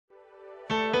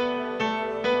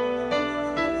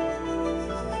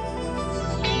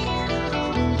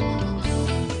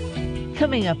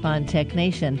Coming up on Tech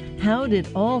Nation, how did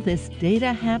all this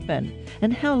data happen?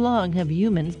 And how long have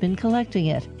humans been collecting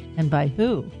it? And by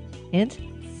who? Hint,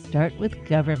 start with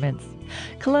governments.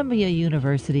 Columbia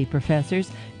University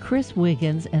professors Chris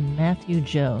Wiggins and Matthew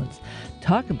Jones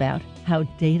talk about how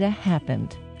data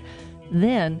happened.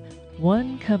 Then,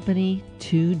 one company,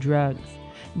 two drugs.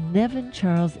 Nevan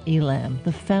Charles Elam,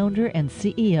 the founder and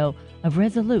CEO of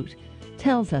Rezolute,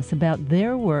 tells us about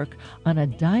their work on a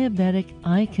diabetic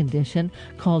eye condition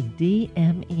called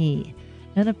DME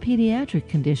and a pediatric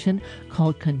condition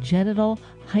called congenital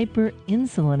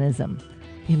hyperinsulinism.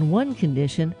 In one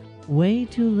condition, way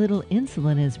too little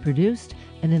insulin is produced,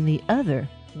 and in the other,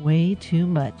 way too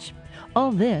much.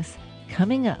 All this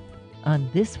coming up on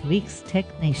this week's Tech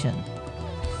Nation.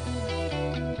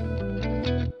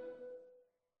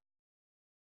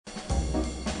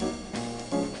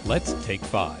 Let's Take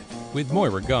 5 with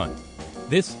Moira Gunn.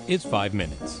 This is 5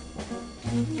 Minutes.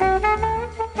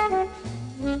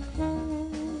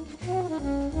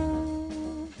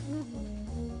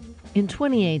 In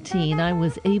 2018, I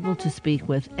was able to speak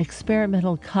with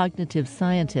experimental cognitive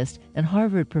scientist and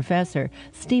Harvard professor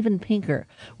Steven Pinker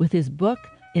with his book,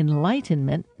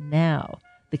 Enlightenment Now: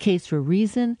 The Case for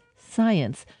Reason,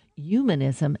 Science,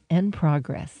 Humanism, and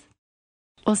Progress.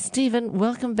 Well, Steven,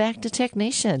 welcome back to Tech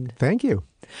Nation. Thank you.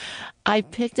 I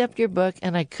picked up your book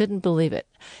and I couldn't believe it.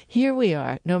 Here we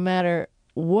are, no matter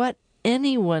what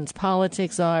anyone's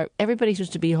politics are, everybody seems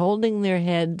to be holding their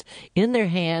head in their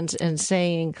hands and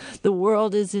saying the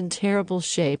world is in terrible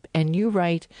shape. And you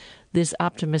write this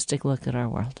optimistic look at our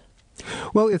world.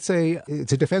 Well, it's a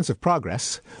defense of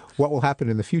progress. What will happen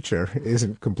in the future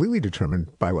isn't completely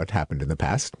determined by what happened in the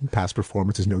past. Past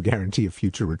performance is no guarantee of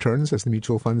future returns, as the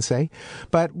mutual funds say.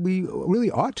 But we really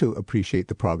ought to appreciate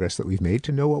the progress that we've made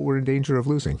to know what we're in danger of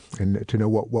losing and to know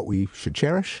what we should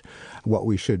cherish, what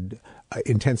we should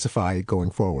intensify going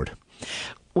forward.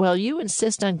 Well, you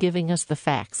insist on giving us the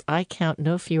facts. I count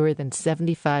no fewer than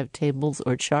 75 tables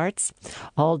or charts,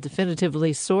 all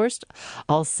definitively sourced,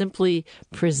 all simply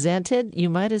presented. You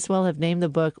might as well have named the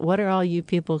book, What Are All You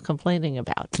People Complaining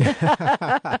About?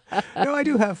 No, I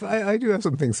do have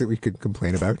some things that we could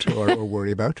complain about or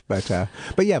worry about. But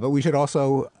we should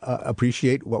also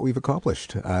appreciate what we've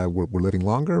accomplished. We're living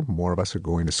longer. More of us are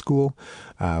going to school.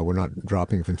 We're not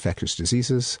dropping of infectious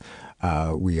diseases.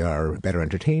 We are better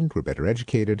entertained, we're better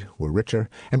educated, we're richer.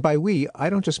 And by we,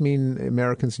 I don't just mean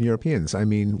Americans and Europeans. I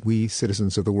mean we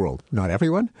citizens of the world. Not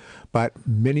everyone, but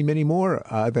many, many more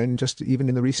than just even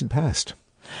in the recent past.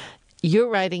 You're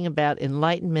writing about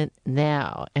enlightenment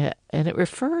now, and it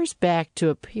refers back to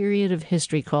a period of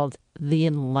history called the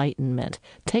Enlightenment.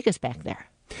 Take us back there.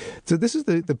 So this is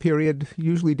the period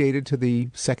usually dated to the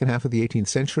second half of the 18th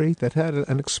century that had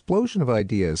an explosion of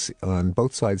ideas on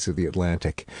both sides of the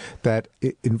Atlantic that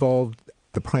involved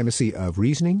the primacy of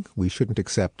reasoning. We shouldn't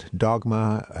accept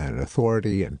dogma and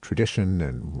authority and tradition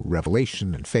and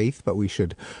revelation and faith, but we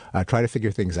should try to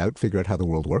figure things out, figure out how the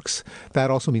world works.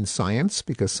 That also means science,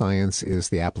 because science is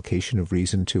the application of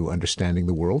reason to understanding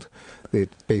the world.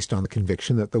 It's based on the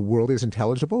conviction that the world is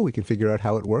intelligible. We can figure out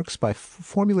how it works by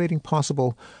formulating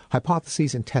possible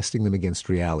hypotheses and testing them against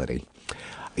reality.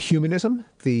 Humanism,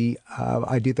 the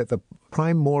idea that the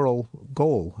prime moral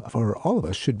goal for all of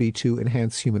us should be to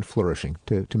enhance human flourishing,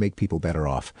 to make people better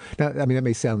off. Now, I mean, that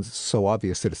may sound so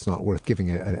obvious that it's not worth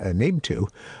giving a name to,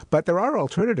 but there are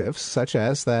alternatives, such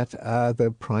as that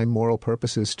the prime moral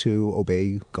purpose is to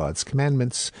obey God's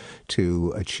commandments,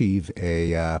 to achieve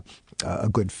a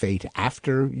good fate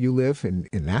after you live in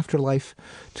an afterlife,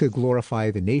 to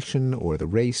glorify the nation or the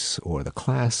race or the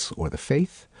class or the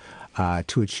faith.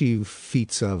 To achieve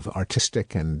feats of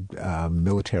artistic and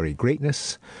military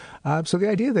greatness. So the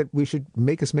idea that we should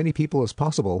make as many people as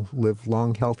possible live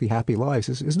long, healthy, happy lives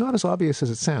is not as obvious as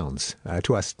it sounds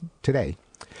to us today.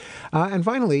 And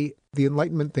finally, the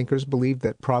Enlightenment thinkers believed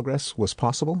that progress was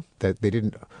possible, that they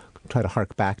didn't try to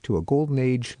hark back to a golden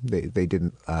age. They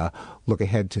didn't look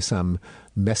ahead to some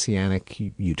messianic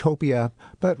utopia,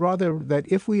 but rather that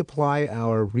if we apply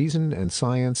our reason and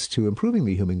science to improving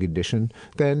the human condition,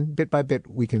 then bit by bit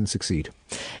we can succeed.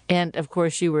 And, of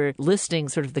course, you were listing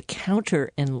sort of the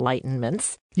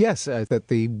counter-enlightenments. Yes, that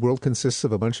the world consists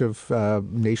of a bunch of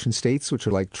nation-states which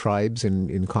are like tribes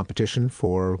in competition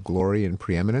for glory and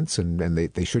preeminence, and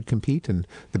they should compete, and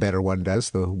the better one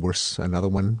does, the worse another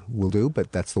one will do,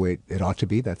 but that's the way it ought to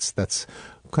be. That's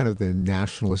kind of the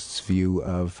nationalists' view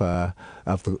of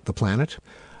the planet.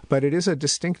 But it is a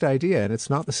distinct idea, and it's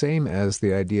not the same as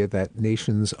the idea that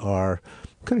nations are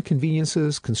kind of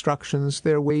conveniences, constructions.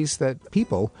 They're ways that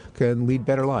people can lead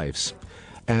better lives.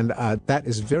 And that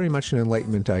is very much an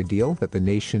Enlightenment ideal, that the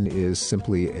nation is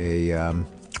simply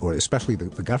or especially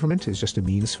the government, is just a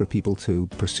means for people to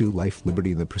pursue life,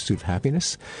 liberty, and the pursuit of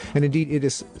happiness. And indeed, it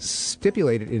is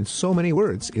stipulated in so many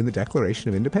words in the Declaration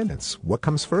of Independence. What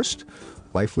comes first?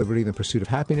 Life, liberty, and the pursuit of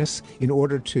happiness. In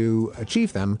order to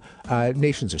achieve them,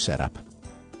 nations are set up.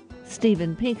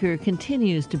 Steven Pinker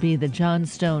continues to be the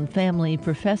Johnstone Family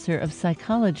Professor of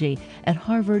Psychology at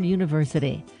Harvard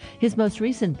University. His most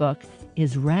recent book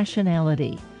is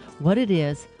Rationality: What It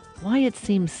Is, Why It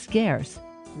Seems Scarce,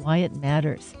 Why It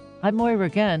Matters. I'm Moira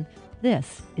Gunn.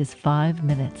 This is 5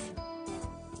 Minutes.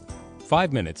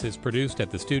 5 Minutes is produced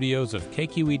at the studios of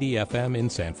KQED-FM in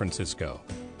San Francisco.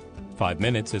 5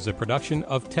 Minutes is a production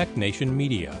of Tech Nation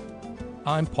Media.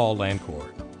 I'm Paul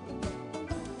Lancourt.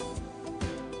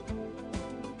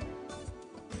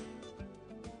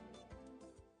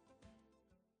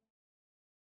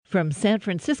 From San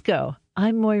Francisco,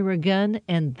 I'm Moira Gunn,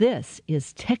 and this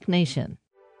is Tech Nation.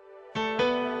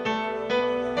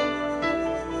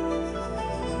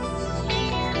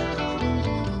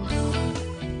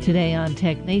 Today on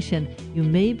Tech Nation, you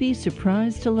may be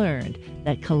surprised to learn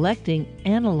that collecting,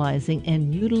 analyzing,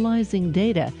 and utilizing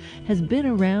data has been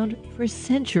around for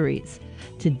centuries.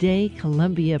 Today,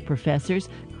 Columbia professors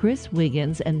Chris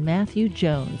Wiggins and Matthew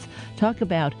Jones talk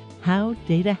about how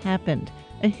data happened,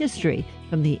 a history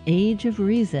from the age of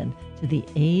reason to the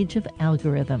age of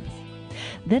algorithms.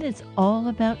 Then it's all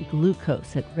about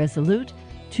glucose at Rezolute,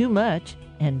 too much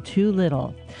and too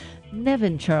little.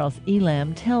 Nevan Charles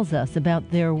Elam tells us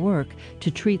about their work to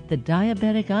treat the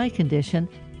diabetic eye condition,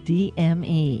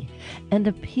 DME, and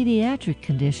a pediatric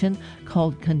condition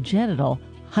called congenital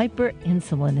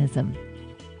hyperinsulinism.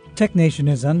 Tech Nation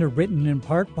is underwritten in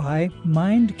part by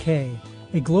MindK,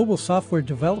 a global software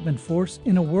development force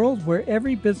in a world where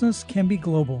every business can be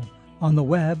global. On the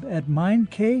web at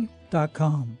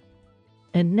mindk.com.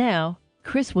 And now,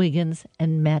 Chris Wiggins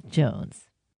and Matt Jones.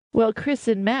 Well, Chris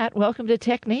and Matt, welcome to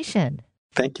Tech Nation.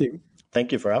 Thank you.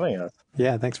 Thank you for having us.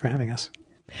 Yeah, thanks for having us.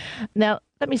 Now,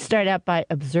 let me start out by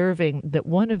observing that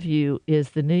one of you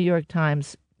is the New York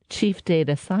Times chief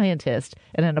data scientist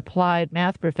and an applied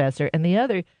math professor, and the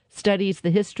other studies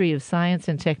the history of science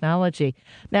and technology.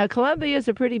 Now, Columbia is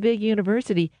a pretty big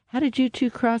university. How did you two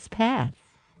cross paths?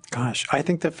 Gosh, I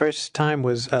think the first time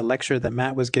was a lecture that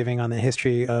Matt was giving on the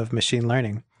history of machine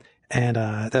learning. And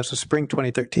that was spring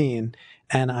 2013.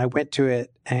 And I went to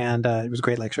it, and it was a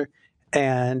great lecture.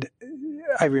 And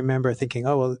I remember thinking,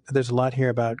 oh, well, there's a lot here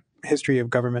about history of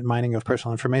government mining of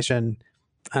personal information.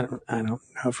 I don't know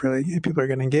if really people are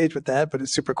going to engage with that, but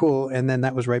it's super cool. And then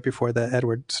that was right before the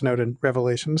Edward Snowden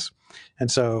revelations.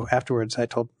 And so afterwards, I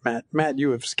told Matt,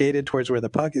 you have skated towards where the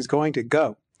puck is going to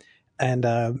go. And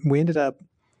we ended up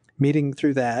meeting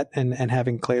through that and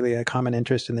having clearly a common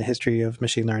interest in the history of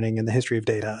machine learning and the history of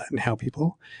data and how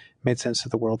people made sense of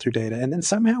the world through data. And then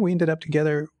somehow we ended up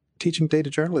together teaching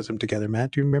data journalism together.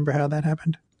 Matt, do you remember how that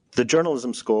happened? The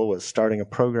journalism school was starting a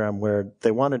program where they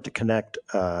wanted to connect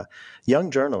young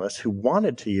journalists who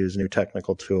wanted to use new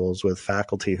technical tools with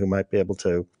faculty who might be able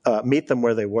to meet them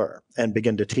where they were and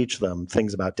begin to teach them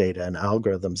things about data and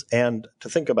algorithms, and to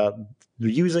think about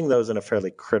using those in a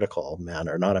fairly critical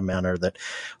manner, not a manner that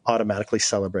automatically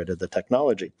celebrated the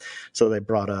technology. So they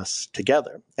brought us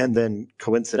together. And then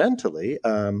coincidentally,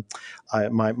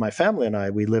 my family and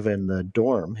I, we live in the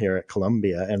dorm here at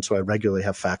Columbia, and so I regularly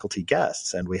have faculty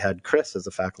guests. And we had Chris as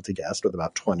a faculty guest with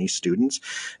about 20 students,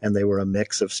 and they were a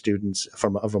mix of students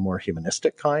of a more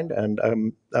humanistic kind and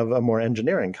of a more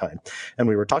engineering kind. And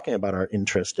we were talking about our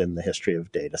interest in the history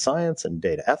of data science and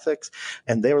data ethics,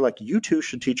 and they were like, you two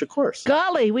should teach a course.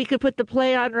 Golly, we could put the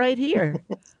play on right here.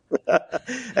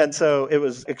 And so it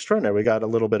was extraordinary. We got a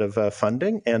little bit of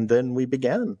funding, and then we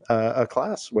began a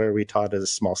class where we taught a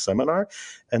small seminar,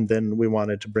 and then we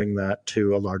wanted to bring that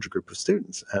to a larger group of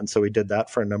students. And so we did that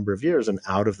for a number of years, and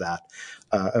out of that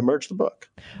emerged the book.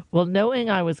 Well, knowing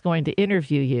I was going to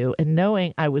interview you and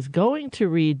knowing I was going to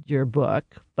read your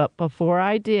book, but before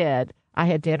I did, I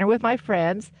had dinner with my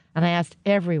friends, and I asked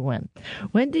everyone,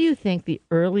 when do you think the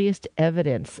earliest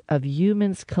evidence of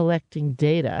humans collecting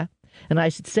data, and I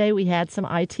should say we had some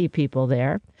IT people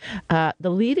there, the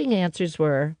leading answers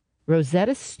were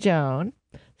Rosetta Stone,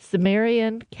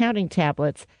 Sumerian counting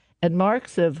tablets, and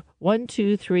marks of 1,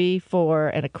 2, 3, 4,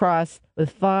 and a cross with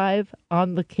 5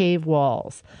 on the cave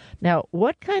walls. Now,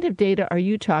 what kind of data are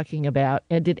you talking about,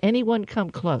 and did anyone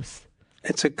come close?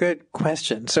 It's a good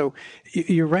question. So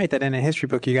you're right that in a history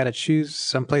book, you got to choose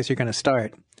some place you're going to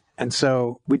start. And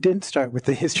so we didn't start with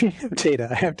the history of data,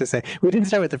 I have to say. We didn't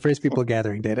start with the first people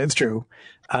gathering data. It's true.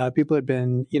 People had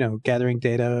been, gathering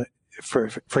data for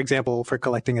example, for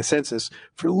collecting a census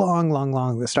for long,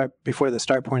 before the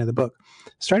start point of the book.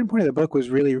 The starting point of the book was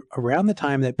really around the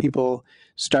time that people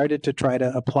started to try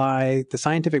to apply the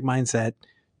scientific mindset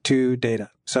to data.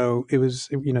 So it was,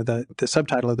 the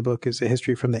subtitle of the book is A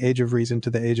History from the Age of Reason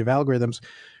to the Age of Algorithms.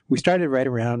 We started right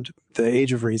around the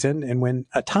Age of Reason, and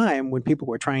a time when people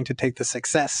were trying to take the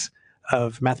success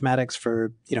of mathematics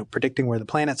for, predicting where the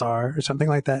planets are or something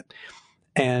like that.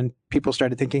 And people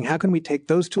started thinking, how can we take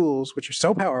those tools, which are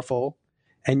so powerful,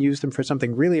 and use them for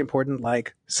something really important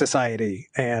like society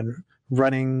and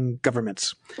running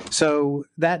governments? So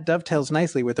that dovetails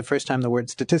nicely with the first time the word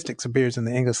statistics appears in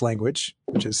the English language,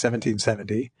 which is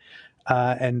 1770.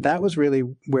 And that was really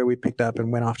where we picked up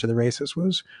and went off to the races,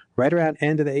 was right around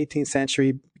end of the 18th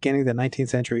century, beginning of the 19th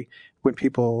century, when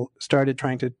people started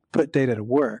trying to put data to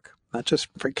work, not just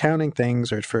for counting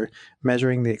things or for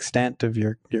measuring the extent of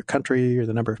your country or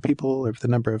the number of people or the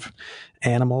number of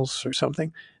animals or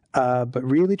something, but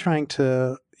really trying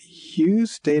to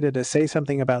use data to say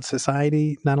something about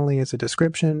society, not only as a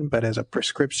description, but as a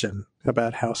prescription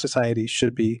about how society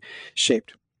should be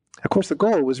shaped. Of course, the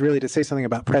goal was really to say something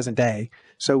about present day.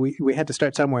 So we had to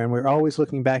start somewhere, and we're always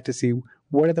looking back to see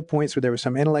what are the points where there was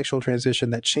some intellectual transition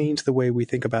that changed the way we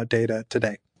think about data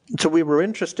today. So we were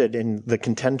interested in the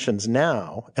contentions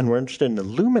now, and we're interested in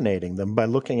illuminating them by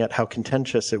looking at how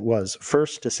contentious it was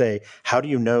first to say, how do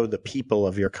you know the people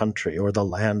of your country or the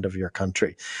land of your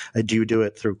country? Do you do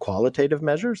it through qualitative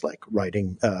measures like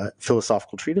writing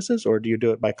philosophical treatises, or do you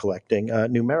do it by collecting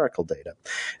numerical data?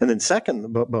 And then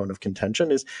second bone of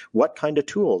contention is, what kind of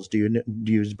tools do you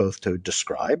use both to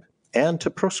describe and to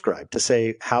proscribe, to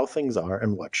say how things are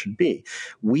and what should be?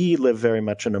 We live very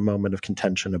much in a moment of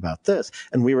contention about this,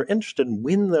 and we were interested in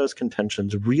when those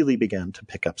contentions really began to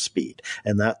pick up speed.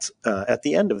 And that's at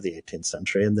the end of the 18th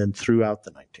century and then throughout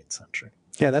the 19th century.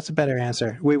 Yeah, that's a better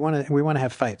answer. We want to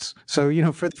have fights. So,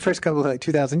 for the first couple of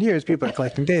 2,000 years, people are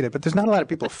collecting data, but there's not a lot of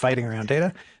people fighting around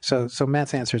data. So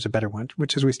Matt's answer is a better one,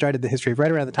 which is we started the history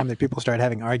right around the time that people started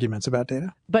having arguments about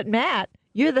data. But Matt,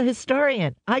 you're the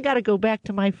historian. I got to go back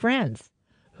to my friends.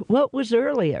 What was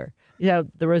earlier? The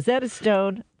Rosetta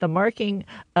Stone, the marking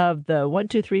of the 1,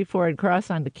 2, 3, 4 and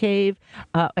cross on the cave,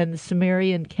 and the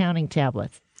Sumerian counting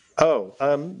tablets.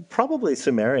 Probably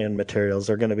Sumerian materials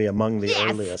are going to be among the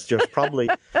earliest. Just probably,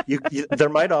 there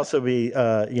might also be,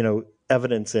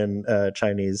 evidence in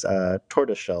Chinese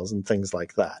tortoise shells and things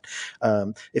like that.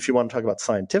 If you want to talk about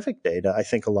scientific data, I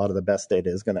think a lot of the best data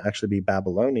is going to actually be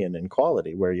Babylonian in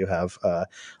quality, where you have a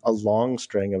long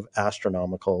string of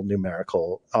astronomical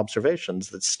numerical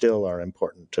observations that still are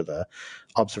important to the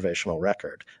observational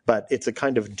record. But it's a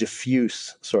kind of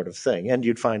diffuse sort of thing. And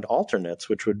you'd find alternates,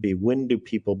 which would be, when do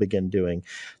people begin doing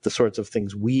the sorts of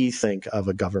things we think of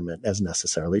a government as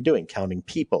necessarily doing, counting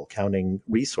people, counting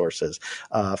resources,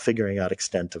 figuring out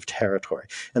extent of territory.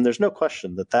 And there's no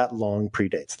question that long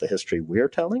predates the history we're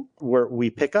telling, where we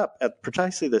pick up at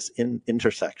precisely this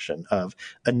intersection of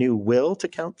a new will to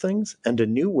count things and a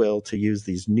new will to use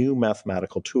these new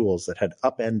mathematical tools that had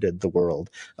upended the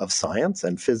world of science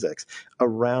and physics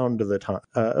around the time,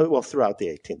 throughout the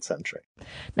 18th century.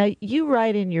 Now, you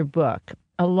write in your book,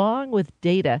 along with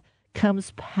data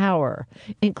comes power,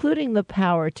 including the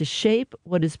power to shape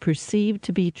what is perceived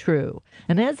to be true.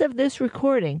 And as of this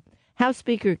recording, House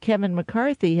Speaker Kevin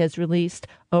McCarthy has released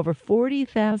over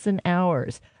 40,000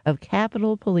 hours of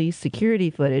Capitol Police security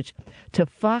footage to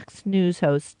Fox News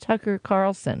host Tucker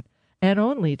Carlson, and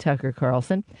only Tucker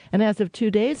Carlson. And as of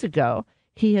 2 days ago,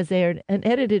 he has aired an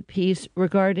edited piece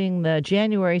regarding the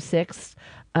January 6th,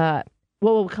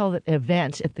 we'll call it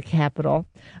event at the Capitol,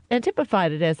 and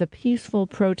typified it as a peaceful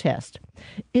protest.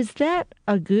 Is that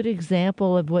a good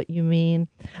example of what you mean?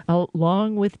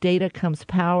 Along with data comes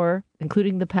power,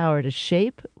 including the power to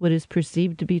shape what is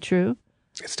perceived to be true?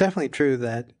 It's definitely true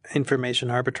that information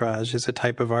arbitrage is a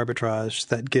type of arbitrage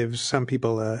that gives some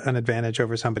people an advantage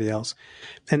over somebody else.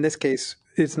 In this case,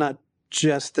 it's not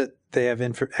just that they have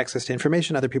access to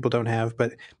information other people don't have,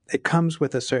 but it comes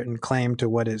with a certain claim to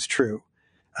what is true.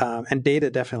 And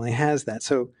data definitely has that.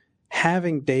 So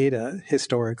having data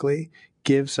historically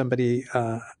gives somebody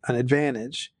an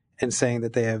advantage in saying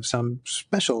that they have some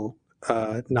special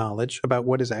knowledge about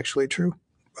what is actually true.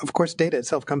 Of course, data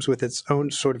itself comes with its own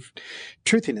sort of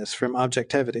truthiness from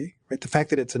objectivity, right? The fact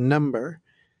that it's a number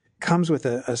comes with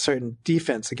a certain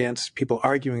defense against people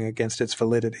arguing against its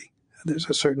validity. There's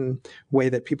a certain way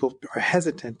that people are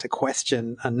hesitant to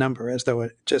question a number as though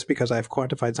just because I've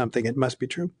quantified something, it must be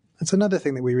true. That's another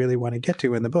thing that we really want to get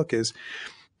to in the book is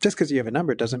just because you have a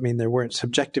number doesn't mean there weren't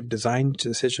subjective design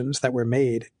decisions that were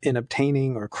made in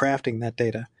obtaining or crafting that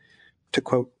data. To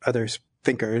quote other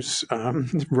thinkers,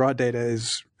 raw data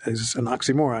is an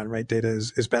oxymoron, right? Data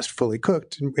is best fully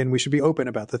cooked, and we should be open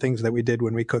about the things that we did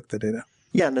when we cooked the data.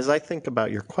 Yeah, and as I think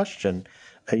about your question,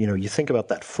 you think about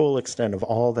that full extent of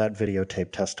all that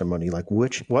videotape testimony, like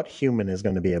what human is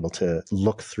going to be able to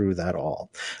look through that all?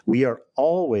 We are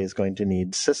always going to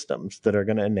need systems that are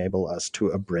going to enable us to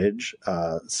abridge,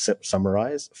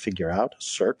 summarize, figure out,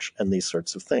 search, and these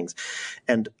sorts of things.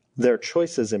 And there are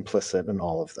choices implicit in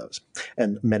all of those.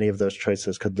 And many of those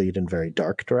choices could lead in very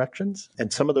dark directions,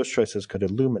 and some of those choices could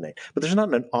illuminate. But there's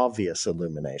not an obvious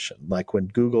illumination. Like when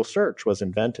Google search was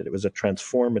invented, it was a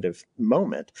transformative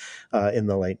moment in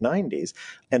the late 90s,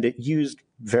 and it used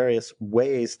various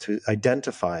ways to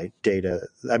identify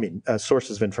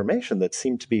sources of information that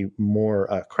seemed to be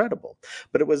more credible.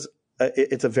 But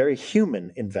it's a very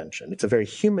human invention. It's a very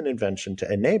human invention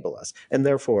to enable us. And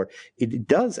therefore, it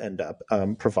does end up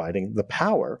providing the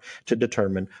power to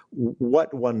determine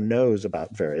what one knows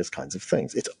about various kinds of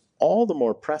things. It's all the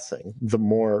more pressing, the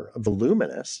more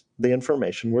voluminous the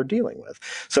information we're dealing with.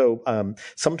 So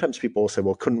sometimes people will say,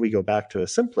 well, couldn't we go back to a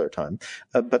simpler time?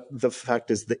 But the fact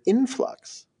is the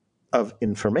influx of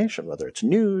information, whether it's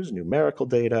news, numerical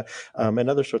data, and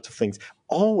other sorts of things,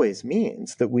 always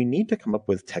means that we need to come up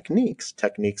with techniques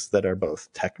that are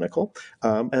both technical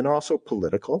and also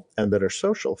political and that are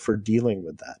social for dealing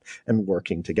with that and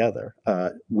working together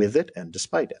with it and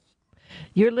despite it.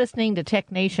 You're listening to Tech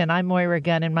Nation. I'm Moira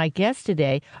Gunn, and my guests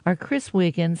today are Chris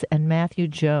Wiggins and Matthew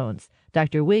Jones.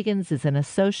 Dr. Wiggins is an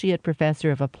associate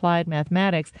professor of applied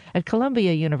mathematics at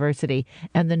Columbia University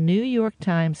and the New York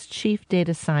Times chief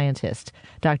data scientist.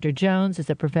 Dr. Jones is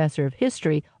a professor of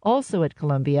history, also at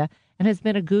Columbia, and has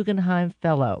been a Guggenheim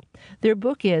Fellow. Their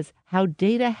book is How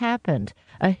Data Happened,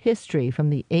 A History from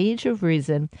the Age of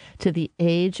Reason to the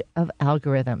Age of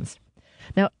Algorithms.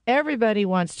 Now, everybody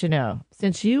wants to know,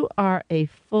 since you are a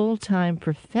full-time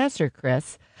professor,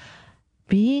 Chris,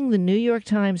 being the New York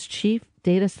Times chief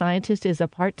data scientist is a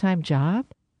part-time job?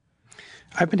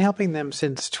 I've been helping them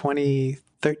since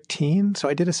 2013. So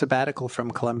I did a sabbatical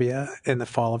from Columbia in the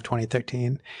fall of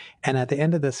 2013. And at the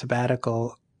end of the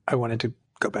sabbatical, I wanted to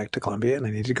go back to Columbia and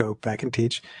I needed to go back and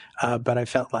teach. But I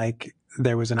felt like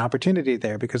there was an opportunity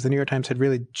there because the New York Times had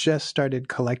really just started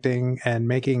collecting and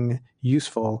making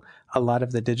useful a lot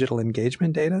of the digital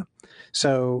engagement data.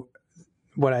 So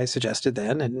what I suggested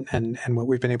then and what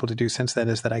we've been able to do since then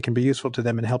is that I can be useful to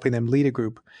them in helping them lead a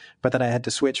group, but that I had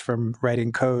to switch from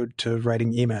writing code to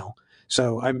writing email.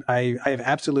 So I have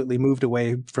absolutely moved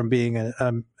away from being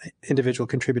an individual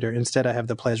contributor. Instead, I have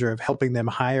the pleasure of helping them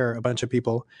hire a bunch of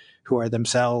people who are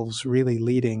themselves really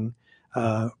leading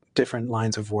different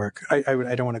lines of work. I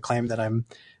don't want to claim that I'm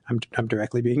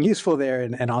directly being useful there,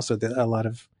 and also a lot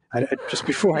of just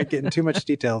before I get into too much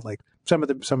detail, like some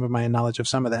of my knowledge of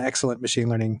some of the excellent machine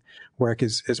learning work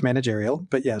is managerial.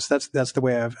 But yes, that's the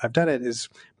way I've done it, is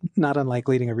not unlike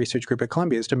leading a research group at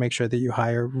Columbia, is to make sure that you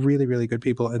hire really, really good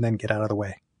people and then get out of the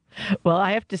way. Well,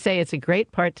 I have to say it's a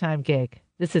great part-time gig.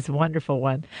 This is a wonderful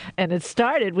one. And it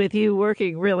started with you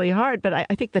working really hard, but I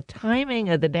think the timing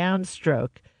of the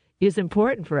downstroke is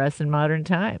important for us in modern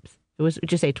times. It was,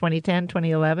 would you say 2010,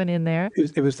 2011 in there?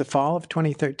 It was the fall of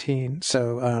 2013.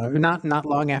 So not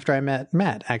long after I met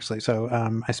Matt, actually. So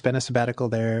I spent a sabbatical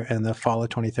there in the fall of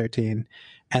 2013.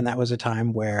 And that was a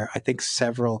time where I think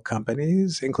several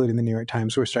companies, including the New York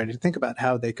Times, were starting to think about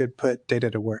how they could put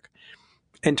data to work.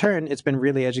 In turn, it's been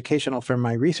really educational for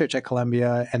my research at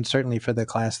Columbia and certainly for the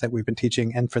class that we've been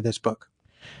teaching and for this book.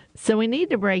 So we need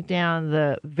to break down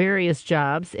the various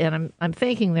jobs, and I'm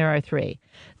thinking there are three.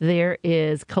 There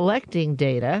is collecting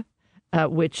data,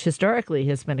 which historically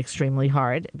has been extremely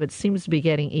hard, but seems to be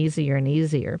getting easier and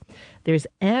easier. There's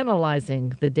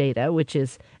analyzing the data, which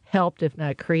is helped, if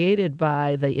not created,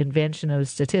 by the invention of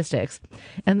statistics.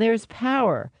 And there's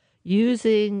power,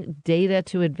 using data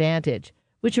to advantage,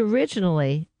 which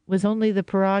originally was only the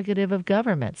prerogative of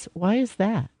governments. Why is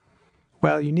that?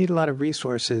 Well, you need a lot of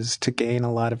resources to gain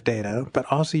a lot of data, but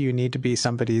also you need to be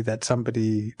somebody that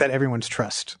everyone's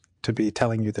trust to be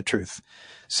telling you the truth.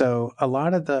 So a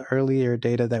lot of the earlier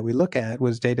data that we look at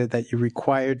was data that you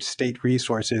required state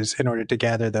resources in order to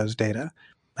gather those data.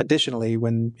 Additionally,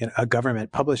 when a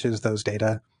government publishes those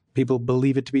data, people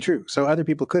believe it to be true. So other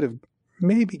people could have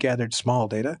maybe gathered small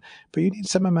data, but you need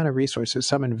some amount of resources,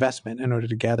 some investment in order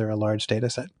to gather a large data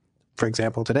set. For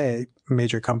example, today,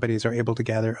 major companies are able to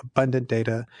gather abundant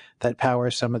data that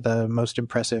powers some of the most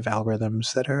impressive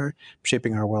algorithms that are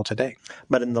shaping our world today.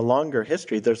 But in the longer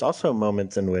history, there's also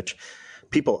moments in which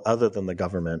people other than the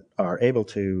government are able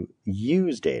to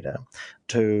use data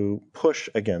to push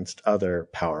against other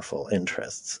powerful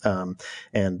interests.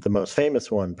 And the most famous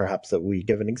one, perhaps, that we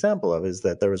give an example of is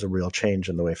that there was a real change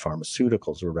in the way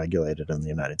pharmaceuticals were regulated in the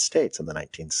United States in the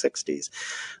 1960s,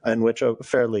 in which a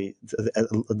fairly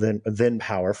then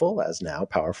powerful, as now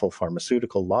powerful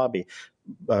pharmaceutical lobby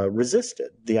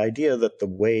resisted the idea that the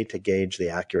way to gauge the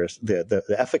accuracy,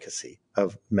 the efficacy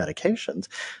of medications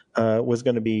was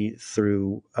going to be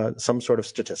through some sort of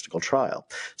statistical trial.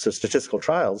 So statistical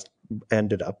trials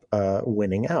ended up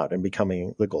winning out and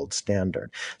becoming the gold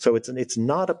standard. So it's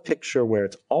not a picture where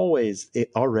it's always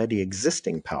already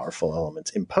existing powerful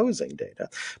elements imposing data,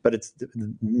 but it's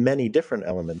many different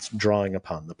elements drawing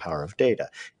upon the power of data.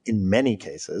 In many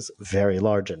cases, very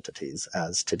large entities,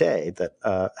 as today, that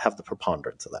have the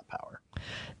preponderance of that power.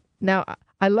 Now,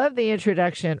 I love the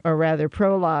introduction, or rather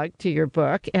prologue, to your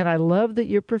book, and I love that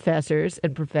you're professors,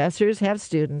 and professors have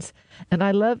students, and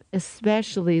I love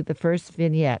especially the first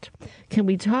vignette. Can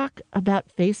we talk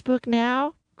about Facebook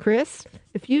now, Chris?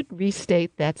 If you'd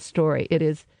restate that story,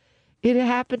 it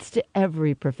happens to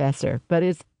every professor, but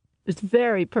it's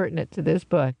very pertinent to this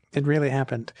book. It really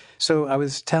happened. So I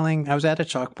was at a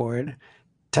chalkboard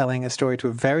telling a story to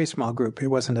a very small group. It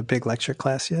wasn't a big lecture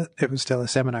class yet. It was still a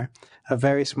seminar. A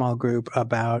very small group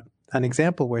about an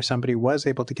example where somebody was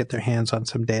able to get their hands on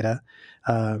some data.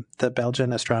 The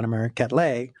Belgian astronomer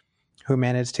Quetelet, who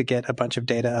managed to get a bunch of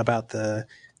data about the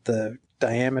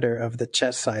diameter of the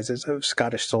chest sizes of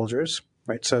Scottish soldiers,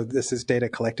 right? So this is data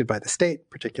collected by the state,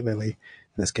 particularly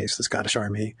in this case, the Scottish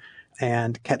Army.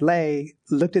 And Quetelet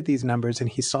looked at these numbers and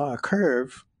he saw a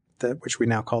curve, which we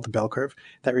now call the bell curve,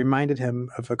 that reminded him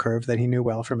of a curve that he knew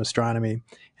well from astronomy.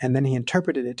 And then he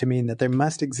interpreted it to mean that there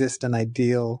must exist an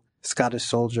ideal Scottish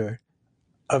soldier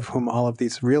of whom all of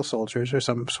these real soldiers are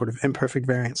some sort of imperfect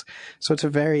variants. So it's a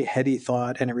very heady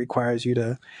thought, and it requires you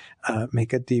to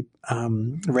make a deep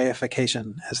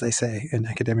reification, as they say in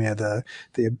academia,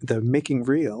 the making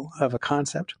real of a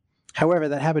concept. However,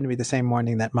 that happened to be the same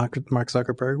morning that Mark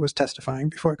Zuckerberg was testifying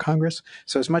before Congress.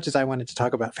 So as much as I wanted to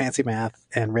talk about fancy math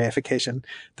and reification,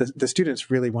 the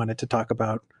students really wanted to talk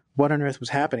about what on earth was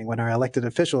happening when our elected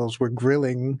officials were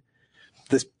grilling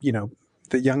this,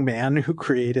 the young man who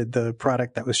created the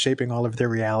product that was shaping all of their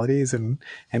realities and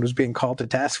was being called to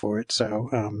task for it. So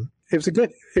it was a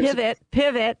good pivot.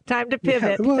 Time to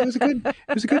pivot. Yeah, well, it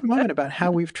was a good moment about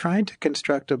how we've tried to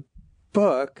construct a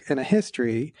book and a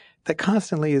history that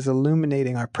constantly is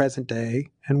illuminating our present day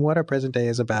and what our present day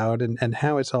is about and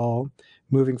how it's all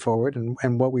moving forward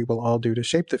and what we will all do to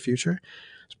shape the future.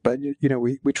 But,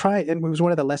 we try, and it was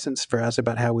one of the lessons for us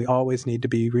about how we always need to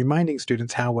be reminding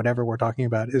students how whatever we're talking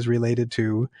about is related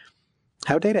to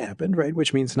how data happened, right?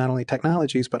 Which means not only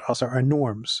technologies, but also our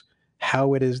norms,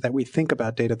 how it is that we think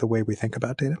about data the way we think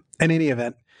about data. In any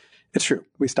event, it's true.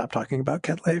 We stopped talking about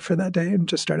Quetelet for that day and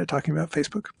just started talking about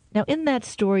Facebook. Now, in that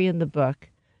story in the book,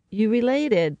 you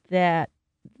related that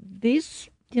these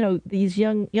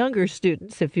younger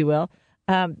students, if you will,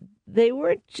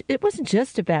 it wasn't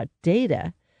just about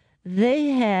data. They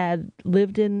had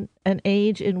lived in an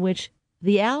age in which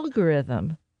the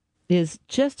algorithm is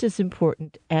just as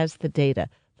important as the data.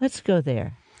 Let's go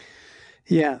there.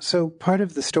 Yeah. So part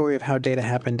of the story of how data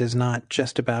happened is not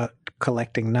just about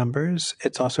collecting numbers.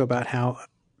 It's also about how,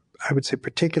 I would say,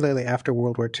 particularly after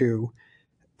World War II,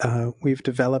 we've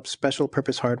developed special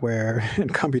purpose hardware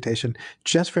and computation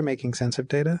just for making sense of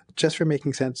data, just for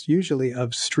making sense usually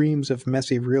of streams of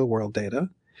messy real world data.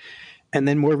 And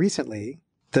then more recently,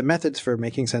 the methods for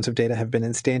making sense of data have been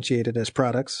instantiated as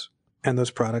products, and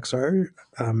those products are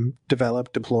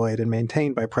developed, deployed, and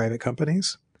maintained by private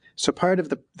companies. So part of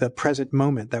the present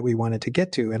moment that we wanted to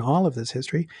get to in all of this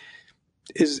history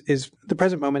is the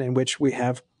present moment in which we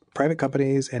have private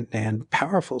companies and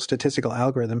powerful statistical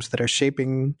algorithms that are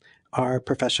shaping our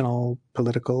professional,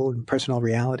 political, and personal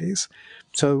realities.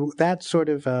 So that sort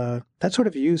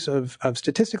of use of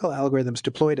statistical algorithms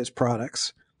deployed as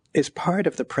products is part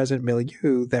of the present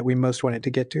milieu that we most wanted to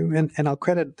get to. And I'll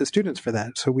credit the students for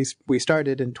that. So we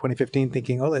started in 2015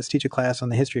 thinking, let's teach a class on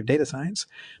the history of data science.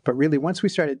 But really, once we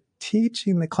started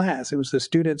teaching the class, it was the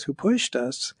students who pushed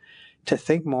us to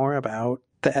think more about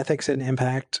the ethics and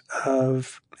impact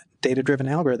of data-driven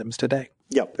algorithms today.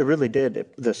 Yeah, it really did.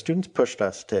 The students pushed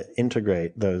us to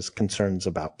integrate those concerns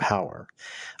about power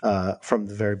from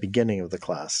the very beginning of the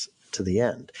class to the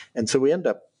end. And so we end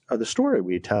up, the story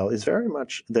we tell is very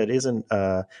much that isn't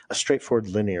a straightforward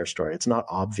linear story. It's not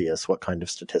obvious what kind of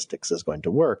statistics is going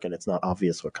to work, and it's not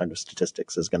obvious what kind of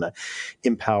statistics is going to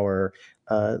empower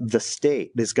the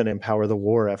state, is going to empower the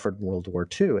war effort in World War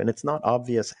II. And it's not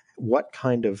obvious what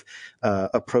kind of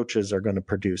approaches are going to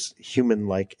produce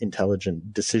human-like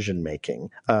intelligent decision-making.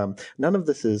 None of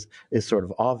this is sort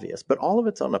of obvious, but all of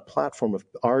it's on a platform of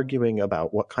arguing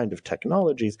about what kind of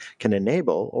technologies can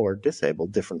enable or disable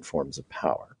different forms of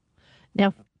power.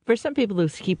 Now, for some people who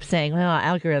keep saying, well,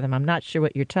 algorithm, I'm not sure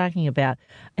what you're talking about.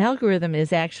 Algorithm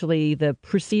is actually the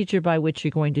procedure by which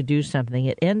you're going to do something.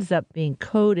 It ends up being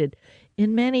coded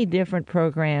in many different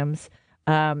programs,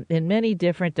 in many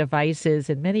different devices,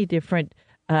 in many different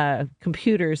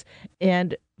computers.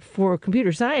 And for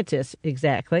computer scientists,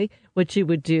 exactly, what you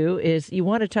would do is you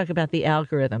want to talk about the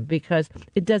algorithm, because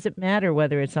it doesn't matter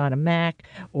whether it's on a Mac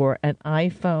or an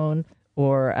iPhone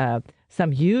or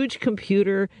some huge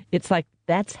computer. It's like,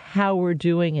 that's how we're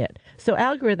doing it. So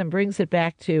algorithm brings it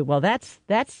back to, well, that's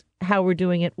how we're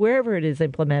doing it wherever it is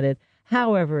implemented,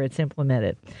 however it's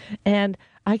implemented. And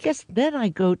I guess then I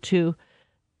go to,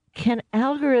 can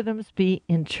algorithms be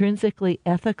intrinsically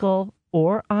ethical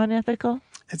or unethical?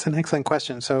 It's an excellent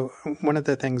question. So one of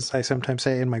the things I sometimes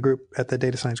say in my group, at the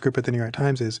data science group at the New York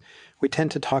Times, is we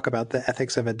tend to talk about the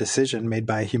ethics of a decision made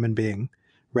by a human being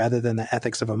rather than the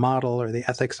ethics of a model or the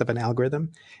ethics of an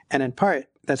algorithm. And in part,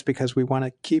 that's because we want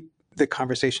to keep the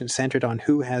conversation centered on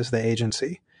who has the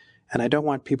agency. And I don't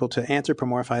want people to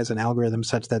anthropomorphize an algorithm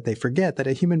such that they forget that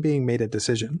a human being made a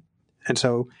decision. And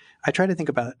so I try to think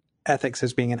about ethics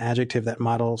as being an adjective that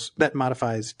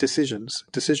modifies decisions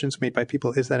made by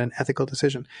people. Is that an ethical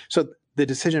decision? So the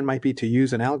decision might be to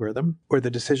use an algorithm, or the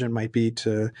decision might be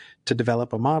to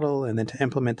develop a model and then to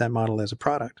implement that model as a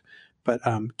product. But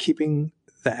keeping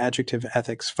the adjective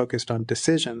ethics focused on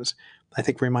decisions, I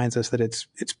think, reminds us that it's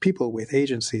people with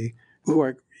agency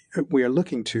who we are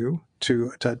looking to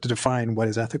define what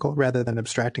is ethical, rather than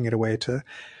abstracting it away to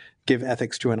give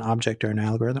ethics to an object or an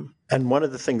algorithm. And one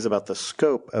of the things about the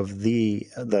scope of the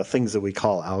things that we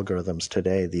call algorithms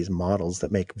today, these models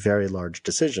that make very large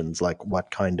decisions, like what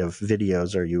kind of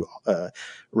videos are you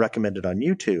recommended on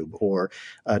YouTube, or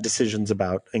decisions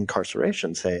about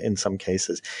incarceration, say, in some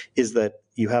cases, is that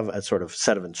you have a sort of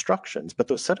set of instructions, but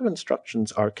those set of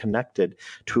instructions are connected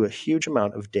to a huge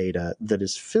amount of data that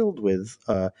is filled with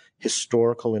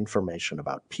historical information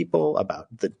about people, about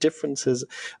the differences,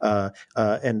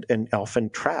 and often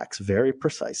tracks very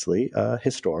precisely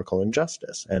historical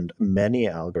injustice. And many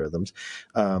algorithms,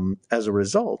 as a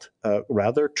result,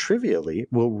 rather trivially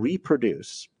will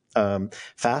reproduce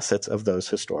facets of those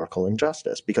historical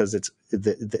injustice, because it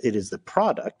is the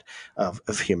product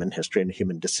of human history and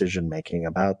human decision making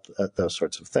about those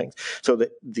sorts of things. So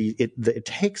that it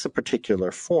takes a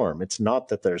particular form. It's not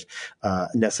that there's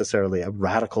necessarily a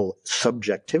radical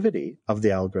subjectivity of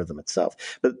the algorithm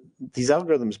itself, but these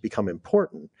algorithms become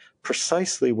important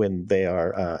precisely when they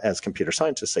are, as computer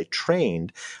scientists say,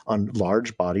 trained on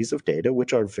large bodies of data,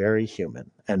 which are very human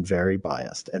and very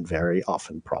biased and very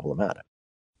often problematic.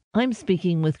 I'm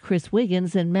speaking with Chris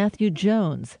Wiggins and Matthew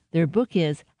Jones. Their book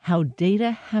is How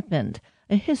Data Happened,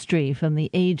 a history from the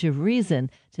age of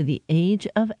reason to the age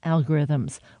of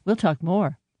algorithms. We'll talk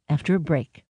more after a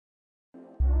break.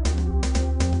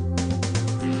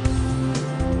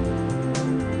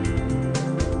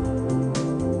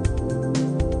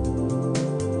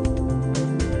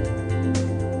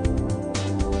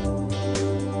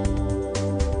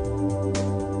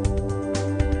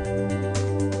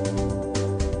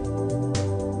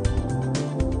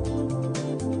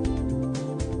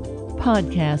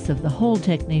 Podcasts of the whole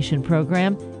Tech Nation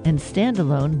program and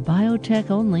standalone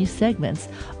biotech-only segments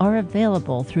are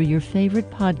available through your favorite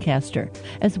podcaster,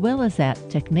 as well as at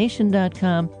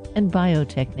technation.com and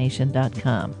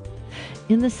biotechnation.com.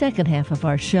 In the second half of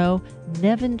our show,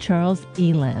 Nevan Charles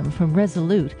Elam from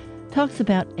Rezolute talks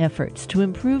about efforts to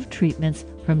improve treatments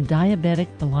from diabetic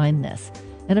blindness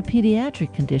and a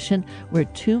pediatric condition where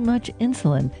too much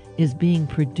insulin is being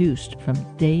produced from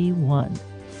day one.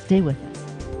 Stay with us.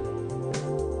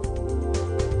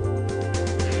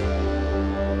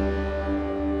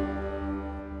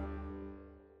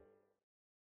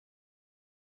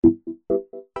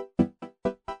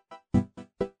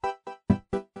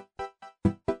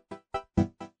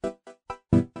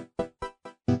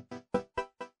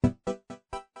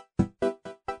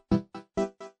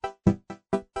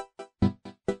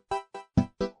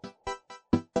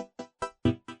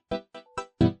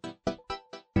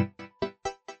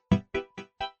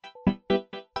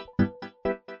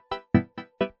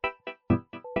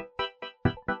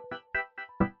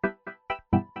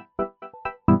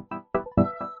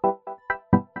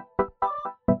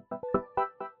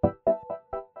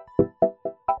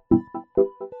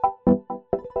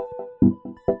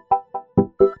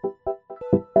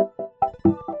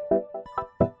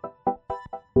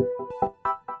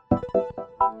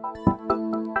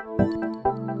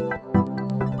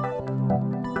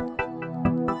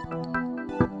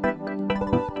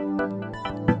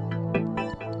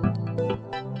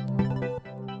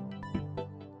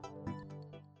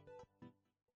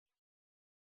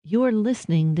 You're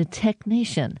listening to Tech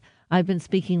Nation. I've been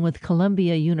speaking with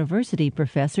Columbia University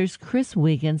professors Chris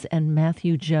Wiggins and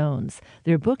Matthew Jones.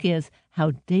 Their book is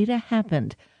How Data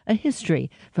Happened, a history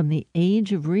from the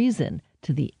age of reason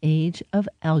to the age of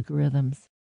algorithms.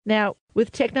 Now,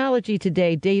 with technology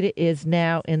today, data is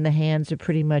now in the hands of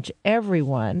pretty much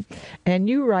everyone. And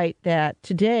you write that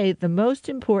today the most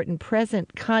important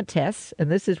present contests, and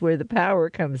this is where the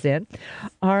power comes in,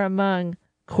 are among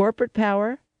corporate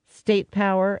power, state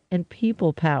power, and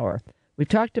people power. We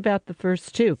talked about the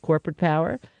first two, corporate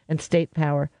power and state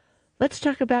power. Let's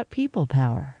talk about people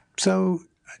power. So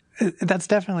that's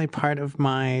definitely part of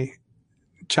my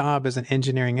job as an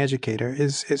engineering educator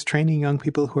is training young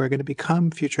people who are going to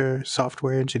become future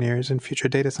software engineers and future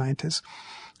data scientists.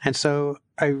 And so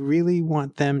I really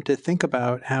want them to think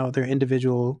about how their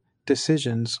individual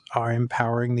decisions are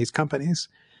empowering these companies.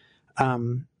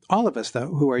 All of us,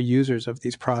 though, who are users of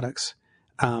these products,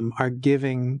 are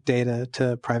giving data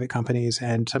to private companies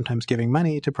and sometimes giving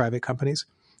money to private companies.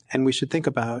 And we should think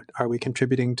about, are we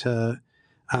contributing to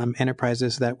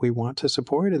enterprises that we want to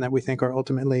support and that we think are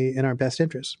ultimately in our best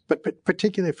interest? But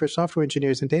particularly for software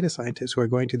engineers and data scientists who are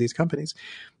going to these companies,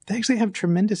 they actually have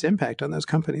tremendous impact on those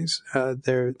companies.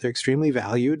 They're extremely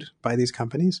valued by these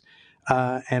companies.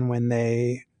 And when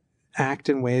they act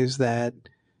in ways that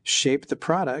shape the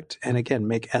product and, again,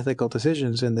 make ethical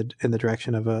decisions in the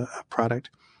direction of a product,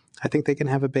 I think they can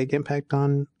have a big impact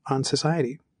on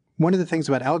society. One of the things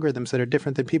about algorithms that are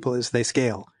different than people is they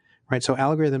scale, right? So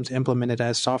algorithms implemented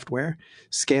as software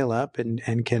scale up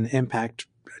and can impact,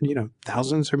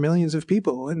 thousands or millions of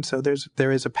people. And so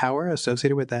there is a power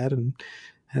associated with that. And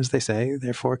as they say,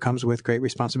 therefore comes with great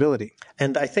responsibility.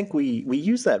 And I think we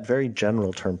use that very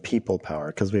general term people power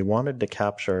because we wanted to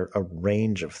capture a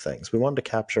range of things. We wanted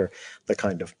to capture the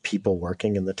kind of people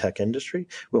working in the tech industry.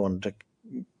 We wanted to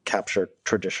capture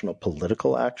traditional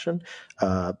political action,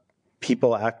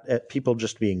 people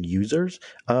just being users,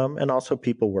 and also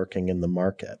people working in the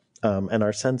market. And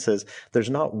our sense is there's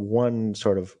not one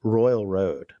sort of royal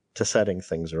road to setting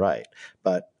things right,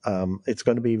 but it's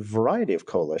going to be a variety of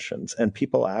coalitions and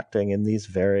people acting in these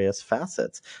various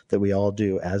facets that we all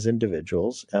do as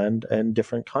individuals and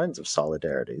different kinds of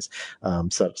solidarities.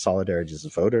 So solidarities as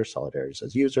voters, solidarities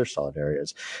as users,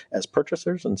 solidarities as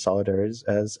purchasers, and solidarities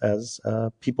as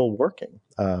people working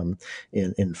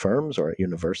in firms or at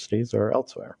universities or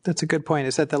elsewhere. That's a good point.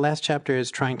 Is that the last chapter is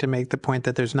trying to make the point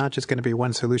that there's not just going to be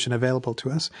one solution available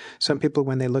to us. Some people,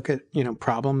 when they look at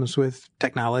problems with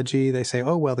technology, they say,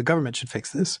 oh, well, the government should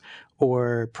fix this,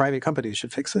 or private companies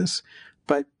should fix this.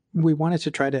 But we wanted to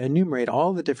try to enumerate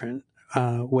all the different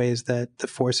ways that the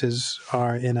forces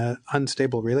are in an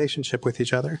unstable relationship with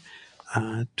each other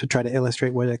to try to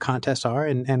illustrate where the contests are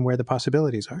and where the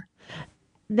possibilities are.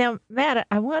 Now, Matt,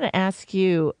 I want to ask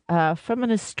you, from an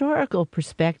historical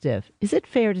perspective, is it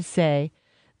fair to say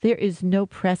there is no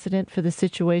precedent for the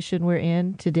situation we're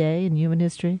in today in human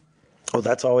history? Oh,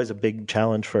 that's always a big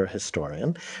challenge for a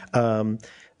historian.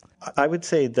 I would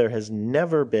say there has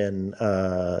never been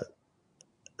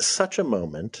such a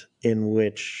moment in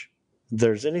which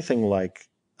there's anything like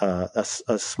a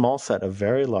small set of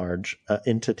very large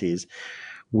entities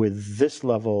with this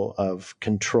level of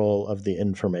control of the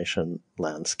information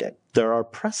landscape. There are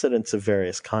precedents of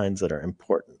various kinds that are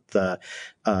important. The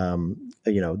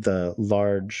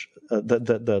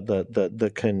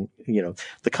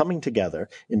coming together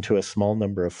into a small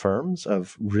number of firms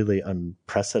of really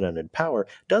unprecedented power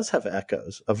does have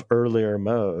echoes of earlier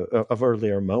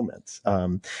moments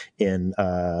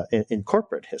in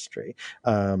corporate history.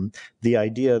 The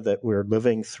idea that we're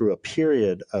living through a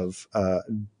period of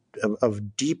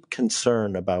deep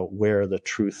concern about where the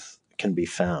truth can be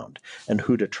found and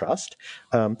who to trust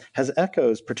has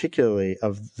echoes particularly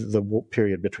of the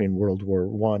period between World War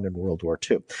I and World War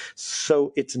II.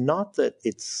 So it's not that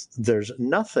there's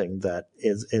nothing that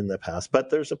is in the past,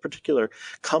 but there's a particular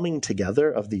coming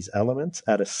together of these elements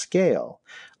at a scale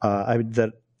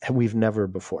that we've never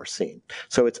before seen.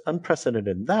 So it's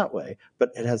unprecedented in that way, but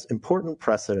it has important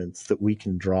precedents that we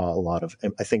can draw a lot of,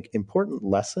 I think, important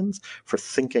lessons for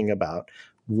thinking about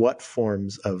what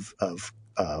forms of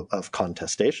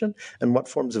contestation and what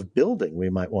forms of building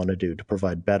we might want to do to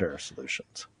provide better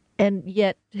solutions. And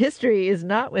yet history is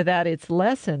not without its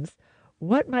lessons.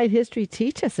 What might history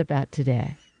teach us about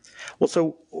today? Well,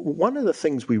 so one of the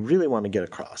things we really want to get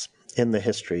across in the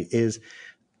history is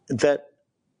that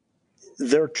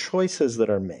there are choices that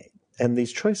are made. And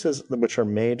these choices, which are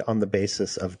made on the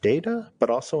basis of data, but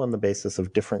also on the basis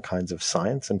of different kinds of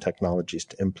science and technologies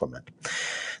to implement.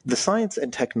 The science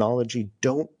and technology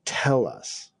don't tell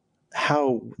us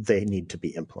how they need to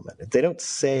be implemented. They don't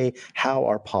say how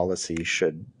our policy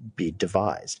should be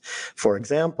devised. For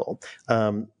example,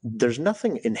 there's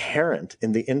nothing inherent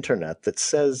in the internet that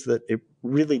says that it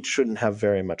really shouldn't have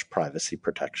very much privacy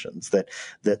protections, that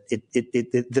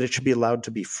it should be allowed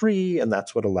to be free, and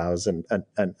that's what allows an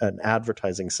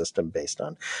advertising system based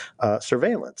on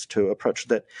surveillance to approach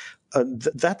that.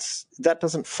 That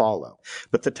doesn't follow.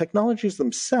 But the technologies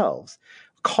themselves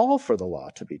call for the law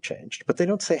to be changed, but they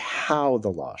don't say how the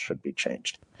law should be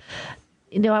changed.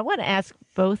 I want to ask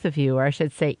both of you, or I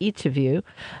should say each of you,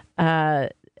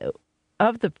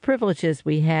 of the privileges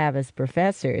we have as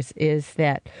professors is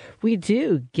that we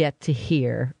do get to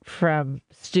hear from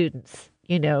students,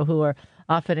 who are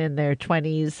often in their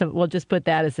 20s. So we'll just put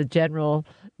that as a general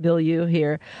milieu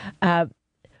here.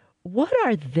 What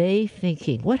are they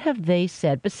thinking? What have they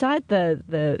said, beside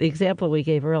the example we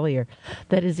gave earlier,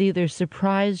 that has either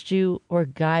surprised you or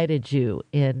guided you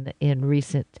in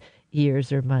recent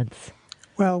years or months?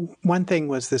 Well, one thing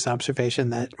was this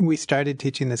observation that we started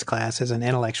teaching this class as an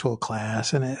intellectual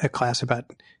class and a class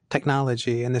about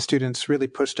technology, and the students really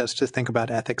pushed us to think about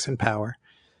ethics and power.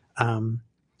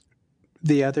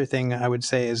 The other thing I would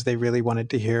say is they really wanted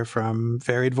to hear from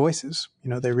varied voices.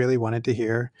 They really wanted to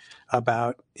hear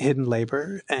about hidden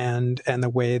labor and the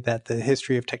way that the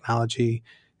history of technology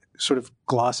sort of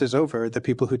glosses over the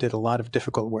people who did a lot of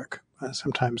difficult work.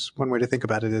 Sometimes one way to think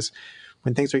about it is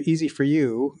when things are easy for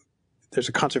you, there's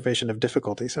a conservation of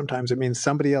difficulty. Sometimes it means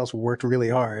somebody else worked really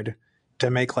hard to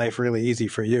make life really easy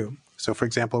for you. So, for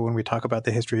example, when we talk about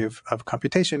the history of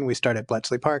computation, we start at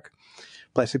Bletchley Park.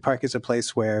 Bletchley Park is a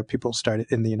place where people started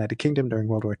in the United Kingdom during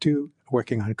World War II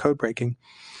working on code breaking.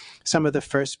 Some of the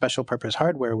first special purpose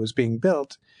hardware was being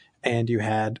built, and you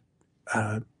had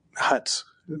huts,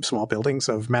 small buildings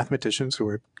of mathematicians who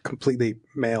were completely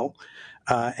male.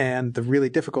 And the really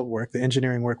difficult work, the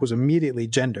engineering work, was immediately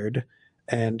gendered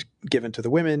and given to the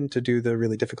women to do the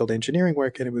really difficult engineering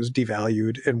work, and it was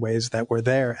devalued in ways that were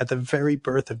there at the very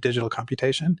birth of digital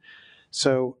computation.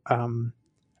 So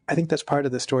I think that's part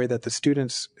of the story that the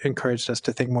students encouraged us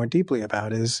to think more deeply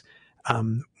about is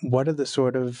what are the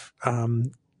sort of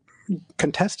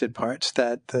contested parts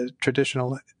that the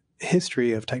traditional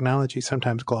history of technology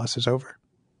sometimes glosses over.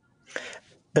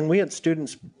 And we had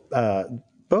students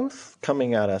both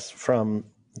coming at us from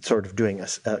sort of doing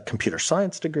a computer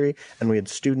science degree, and we had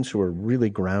students who were really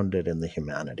grounded in the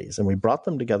humanities, and we brought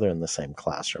them together in the same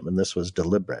classroom, and this was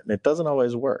deliberate. And it doesn't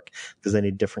always work because they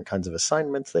need different kinds of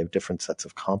assignments, they have different sets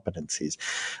of competencies.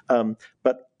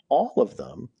 But all of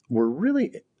them were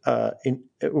really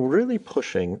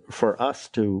pushing for us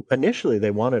to, initially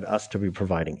they wanted us to be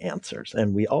providing answers,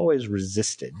 and we always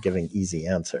resisted giving easy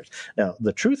answers. Now,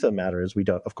 the truth of the matter is we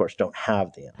of course don't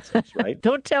have the answers, right?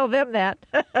 Don't tell them that.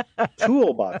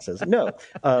 Toolboxes. No,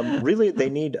 really they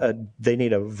need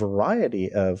a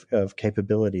variety of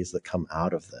capabilities that come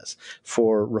out of this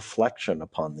for reflection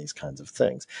upon these kinds of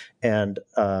things. And,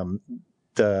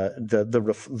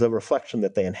 the reflection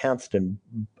that they enhanced in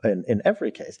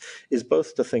every case is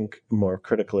both to think more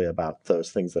critically about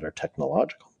those things that are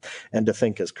technological and to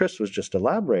think, as Chris was just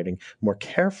elaborating, more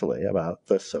carefully about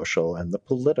the social and the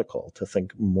political, to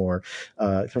think more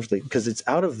carefully, because it's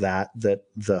out of that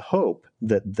the hope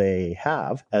that they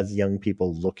have as young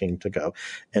people looking to go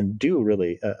and do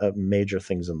really major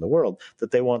things in the world,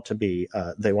 that they want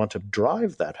to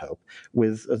drive that hope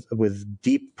with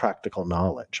deep practical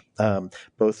knowledge,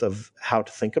 both of how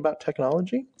to think about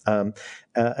technology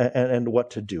and what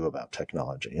to do about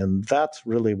technology. And that's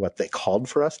really what they called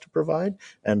for us to provide,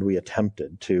 and we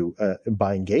attempted to,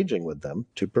 by engaging with them,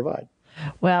 to provide.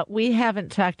 Well, we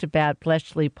haven't talked about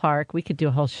Bletchley Park. We could do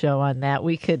a whole show on that.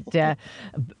 We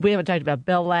haven't talked about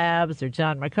Bell Labs or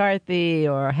John McCarthy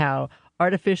or how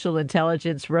artificial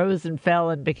intelligence rose and fell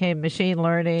and became machine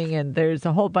learning, and there's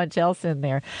a whole bunch else in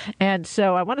there. And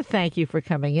so I want to thank you for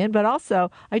coming in, but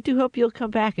also I do hope you'll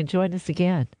come back and join us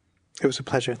again. It was a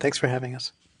pleasure. Thanks for having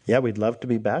us. Yeah, we'd love to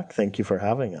be back. Thank you for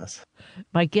having us.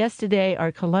 My guests today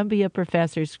are Columbia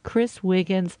professors Chris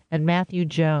Wiggins and Matthew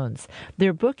Jones.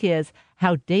 Their book is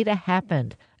How Data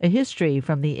Happened, A History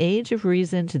from the Age of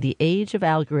Reason to the Age of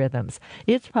Algorithms.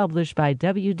 It's published by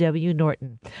W.W.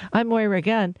 Norton. I'm Moira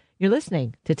Gunn. You're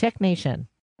listening to Tech Nation.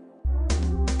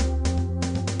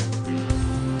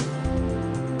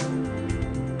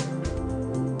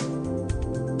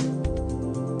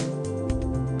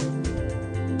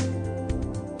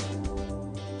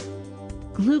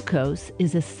 Glucose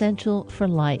is essential for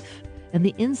life. and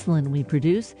the insulin we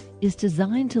produce is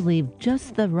designed to leave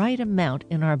just the right amount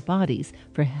in our bodies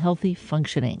for healthy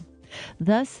functioning.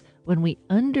 Thus, when we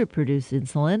underproduce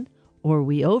insulin or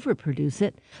we overproduce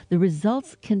it, the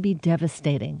results can be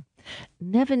devastating.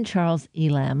 Nevan Charles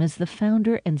Elam is the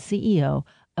founder and CEO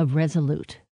of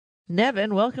Rezolute.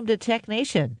 Nevan, welcome to Tech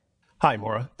Nation. Hi,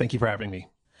 Moira. Thank you for having me.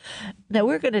 Now,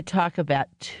 we're going to talk about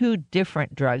two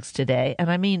different drugs today, and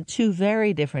I mean two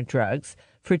very different drugs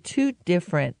for two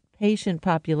different patient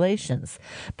populations,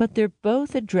 but they're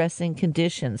both addressing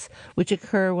conditions which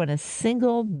occur when a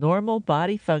single normal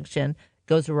body function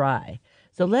goes awry.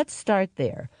 So let's start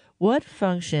there. What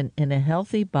function in a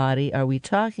healthy body are we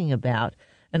talking about?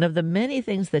 And of the many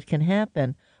things that can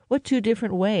happen, what two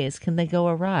different ways can they go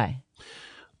awry?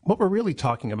 What we're really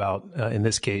talking about in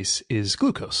this case is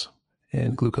glucose.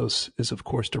 And glucose is, of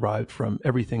course, derived from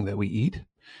everything that we eat.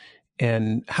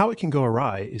 And how it can go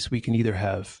awry is we can either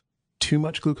have too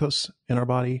much glucose in our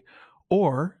body,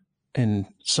 or in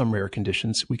some rare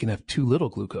conditions, we can have too little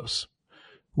glucose,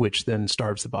 which then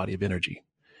starves the body of energy.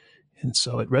 And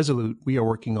so at Rezolute, we are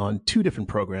working on two different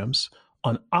programs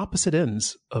on opposite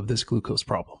ends of this glucose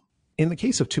problem. In the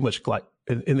case of too much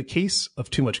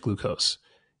glucose,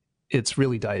 it's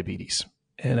really diabetes.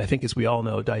 And I think, as we all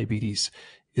know, diabetes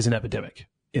is an epidemic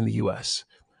in the U.S.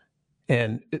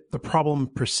 And the problem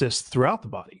persists throughout the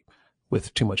body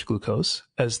with too much glucose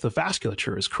as the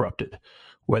vasculature is corrupted,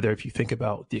 whether if you think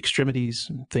about the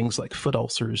extremities, things like foot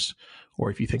ulcers,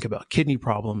 or if you think about kidney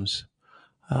problems,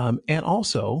 and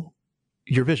also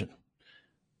your vision.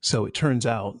 So it turns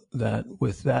out that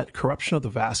with that corruption of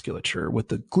the vasculature, with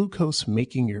the glucose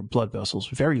making your blood vessels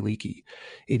very leaky,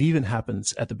 it even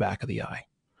happens at the back of the eye.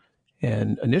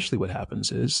 And initially what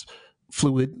happens is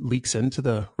fluid leaks into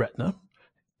the retina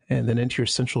and then into your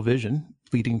central vision,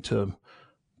 leading to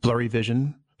blurry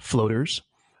vision, floaters,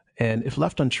 and if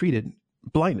left untreated,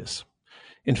 blindness.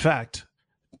 In fact,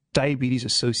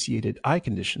 diabetes-associated eye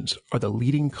conditions are the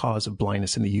leading cause of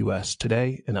blindness in the U.S.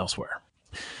 today and elsewhere.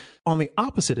 On the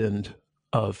opposite end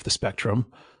of the spectrum,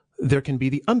 there can be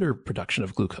the underproduction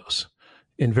of glucose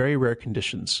in very rare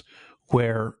conditions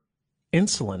where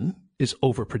insulin is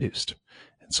overproduced.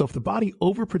 And so if the body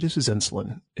overproduces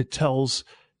insulin, it tells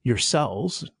your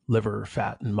cells, liver,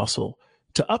 fat, and muscle,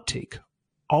 to uptake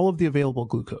all of the available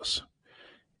glucose.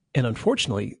 And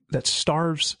unfortunately, that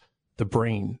starves the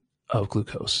brain of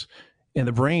glucose. And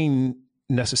the brain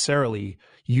necessarily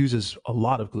uses a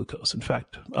lot of glucose. In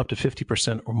fact, up to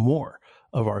 50% or more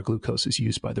of our glucose is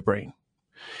used by the brain.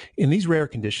 In these rare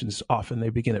conditions, often they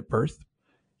begin at birth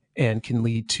and can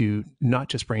lead to not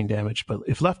just brain damage, but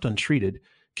if left untreated,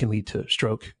 can lead to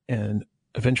stroke and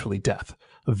eventually death.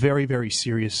 A very, very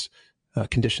serious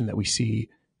condition that we see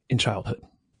in childhood.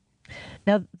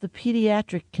 Now, the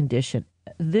pediatric condition,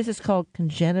 this is called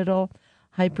congenital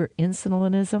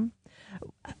hyperinsulinism.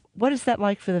 What is that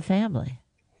like for the family?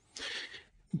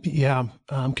 Yeah,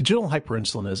 congenital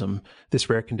hyperinsulinism, this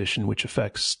rare condition which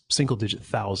affects single-digit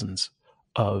thousands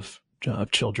of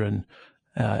children,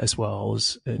 as well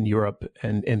as in Europe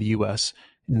and in the U.S.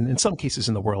 And in some cases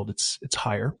in the world, it's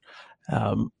higher.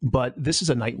 But this is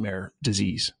a nightmare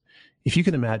disease. If you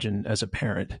can imagine as a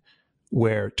parent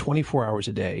where 24 hours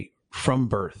a day from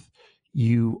birth,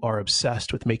 you are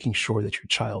obsessed with making sure that your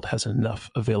child has enough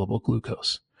available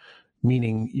glucose,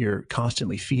 meaning you're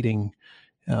constantly feeding,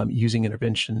 using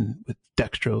intervention with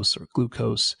dextrose or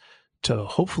glucose to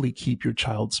hopefully keep your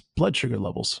child's blood sugar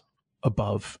levels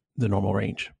above the normal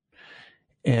range.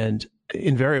 And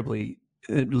invariably,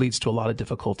 it leads to a lot of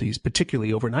difficulties,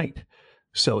 particularly overnight.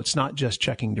 So it's not just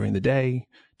checking during the day,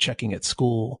 checking at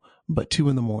school, but 2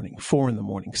 a.m, 4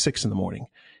 a.m, 6 a.m.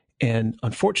 And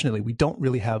unfortunately, we don't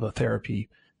really have a therapy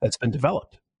that's been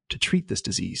developed to treat this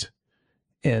disease.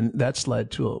 And that's led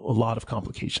to a lot of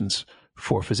complications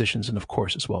for physicians and, of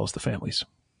course, as well as the families.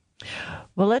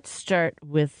 Well, let's start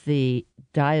with the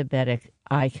diabetic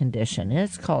eye condition.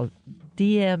 It's called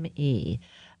DME,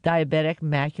 diabetic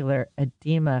macular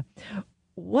edema.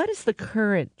 What is the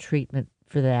current treatment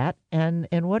for that, and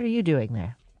what are you doing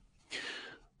there?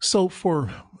 So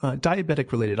for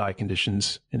diabetic-related eye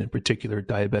conditions, and in particular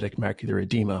diabetic macular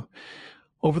edema,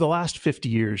 over the last 50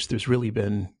 years, there's really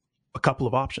been a couple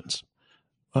of options.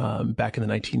 Back in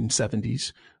the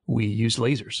 1970s, we used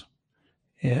lasers,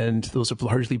 and those have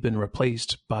largely been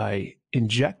replaced by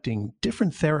injecting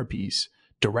different therapies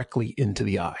directly into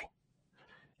the eye.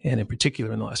 And in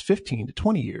particular, in the last 15 to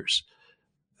 20 years,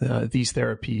 these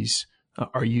therapies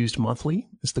are used monthly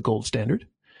as the gold standard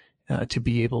to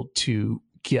be able to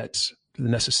get the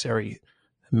necessary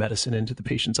medicine into the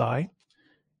patient's eye.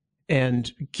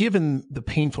 And given the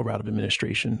painful route of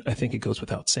administration, I think it goes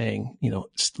without saying,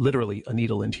 it's literally a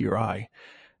needle into your eye.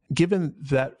 Given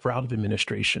that route of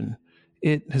administration,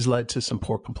 it has led to some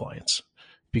poor compliance,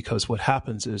 because what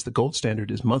happens is the gold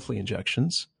standard is monthly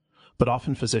injections, but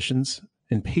often physicians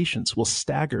and patients will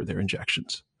stagger their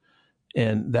injections.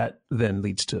 And that then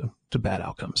leads to bad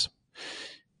outcomes.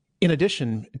 In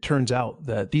addition, it turns out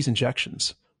that these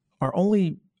injections are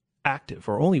only active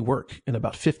or only work in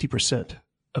about 50%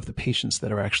 of the patients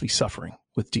that are actually suffering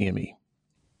with DME.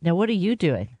 Now, what are you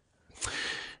doing?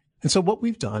 And so what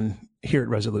we've done here at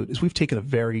Rezolute is we've taken a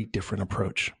very different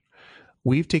approach.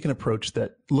 We've taken an approach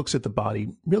that looks at the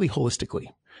body really holistically.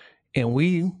 And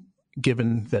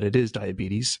given that it is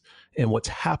diabetes and what's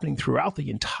happening throughout the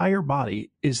entire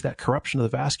body is that corruption of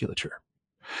the vasculature.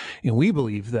 And we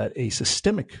believe that a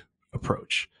systemic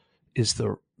approach is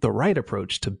the right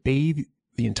approach to bathe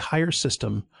the entire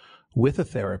system with a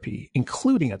therapy,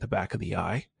 including at the back of the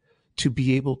eye, to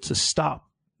be able to stop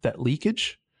that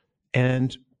leakage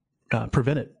and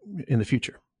prevent it in the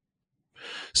future.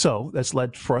 So that's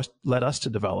led us to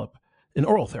develop an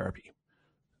oral therapy.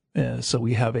 So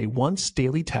we have a once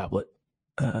daily tablet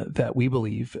that we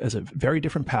believe is a very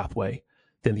different pathway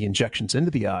than the injections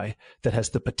into the eye that has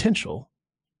the potential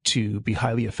to be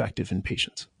highly effective in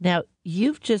patients. Now,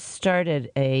 you've just started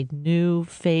a new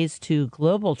phase 2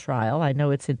 global trial. I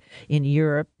know it's in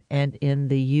Europe and in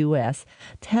the U.S.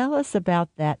 Tell us about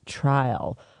that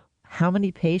trial. How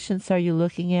many patients are you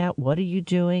looking at? What are you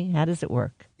doing? How does it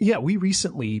work? Yeah, we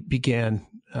recently began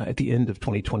at the end of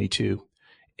 2022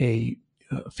 a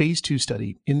phase 2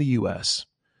 study in the U.S.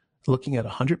 looking at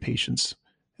 100 patients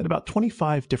at about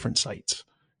 25 different sites,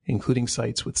 including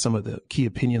sites with some of the key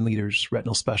opinion leaders,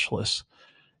 retinal specialists.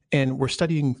 And we're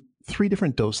studying 3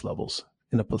 different dose levels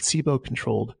in a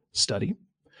placebo-controlled study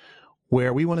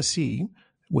where we want to see,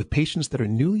 with patients that are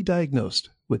newly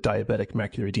diagnosed with diabetic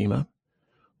macular edema,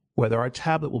 whether our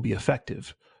tablet will be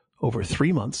effective over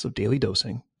 3 months of daily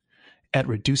dosing at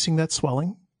reducing that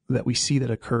swelling that we see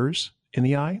that occurs in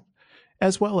the eye,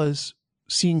 as well as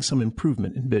seeing some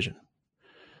improvement in vision.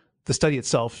 The study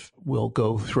itself will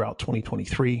go throughout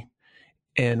 2023,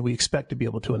 and we expect to be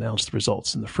able to announce the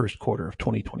results in the first quarter of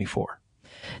 2024.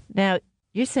 Now,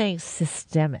 you're saying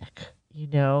systemic.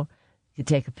 You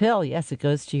take a pill, yes, it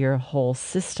goes to your whole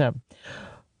system.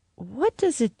 What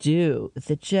does it do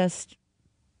that just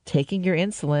taking your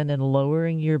insulin and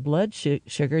lowering your blood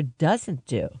sugar doesn't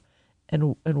do?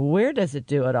 And where does it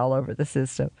do it all over the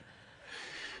system?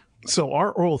 So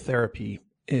our oral therapy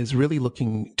is really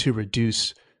looking to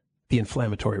reduce the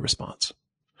inflammatory response.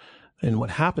 And what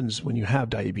happens when you have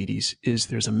diabetes is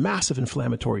there's a massive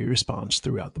inflammatory response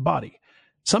throughout the body.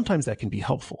 Sometimes that can be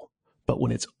helpful, but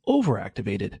when it's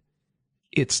overactivated,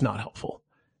 it's not helpful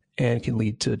and can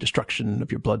lead to destruction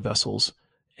of your blood vessels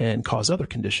and cause other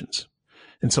conditions.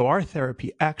 And so our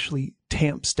therapy actually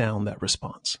tamps down that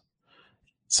response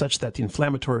such that the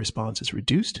inflammatory response is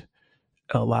reduced,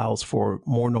 allows for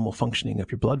more normal functioning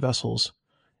of your blood vessels,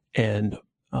 and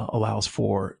allows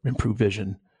for improved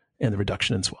vision and the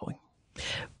reduction in swelling.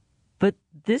 But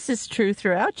this is true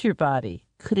throughout your body.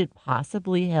 Could it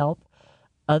possibly help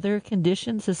other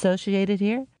conditions associated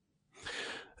here?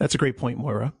 That's a great point,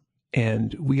 Moira.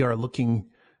 And we are looking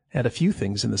at a few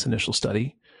things in this initial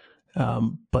study,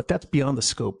 but that's beyond the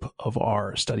scope of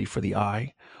our study for the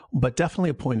eye, but definitely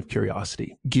a point of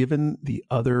curiosity, given the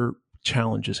other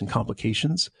challenges and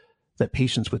complications that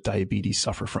patients with diabetes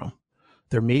suffer from.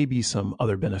 There may be some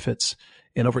other benefits,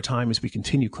 and over time, as we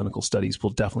continue clinical studies,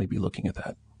 we'll definitely be looking at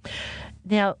that.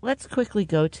 Now, let's quickly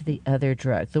go to the other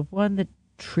drug, the one that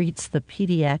treats the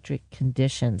pediatric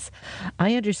conditions.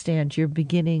 I understand you're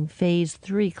beginning phase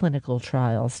 3 clinical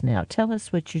trials now. Tell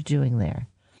us what you're doing there.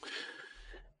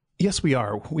 Yes, we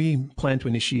are. We plan to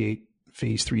initiate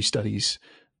phase 3 studies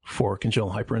for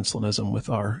congenital hyperinsulinism with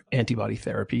our antibody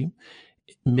therapy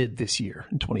mid this year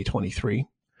in 2023.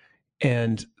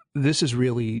 And this is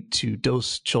really to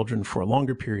dose children for a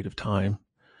longer period of time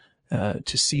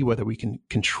to see whether we can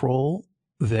control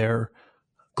their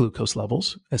glucose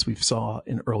levels, as we saw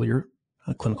in earlier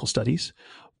clinical studies,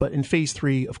 but in phase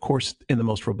 3, of course, in the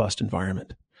most robust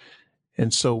environment.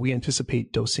 And so we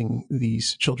anticipate dosing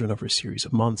these children over a series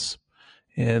of months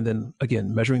and then,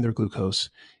 again, measuring their glucose.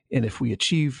 And if we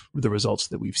achieve the results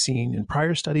that we've seen in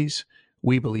prior studies,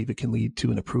 we believe it can lead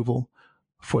to an approval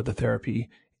for the therapy.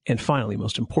 And finally,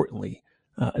 most importantly,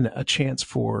 a chance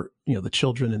for the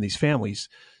children and these families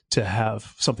to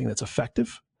have something that's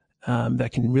effective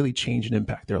that can really change and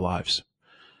impact their lives.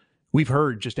 We've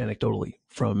heard just anecdotally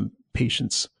from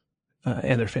patients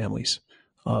and their families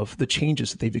of the changes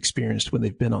that they've experienced when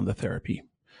they've been on the therapy.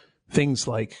 Things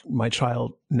like my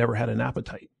child never had an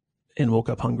appetite and woke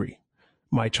up hungry.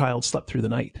 My child slept through the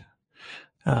night.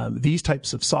 These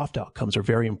types of soft outcomes are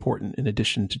very important in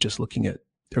addition to just looking at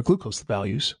their glucose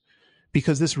values,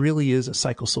 because this really is a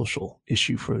psychosocial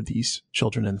issue for these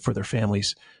children and for their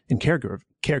families and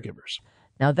caregivers.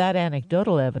 Now, that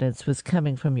anecdotal evidence was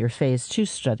coming from your phase 2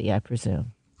 study, I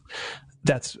presume.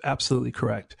 That's absolutely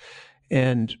correct.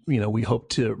 And, we hope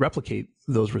to replicate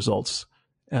those results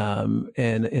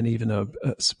and even a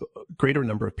greater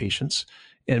number of patients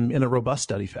in a robust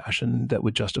study fashion that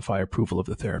would justify approval of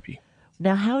the therapy.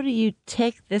 Now, how do you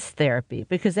take this therapy?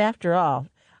 Because after all,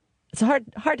 it's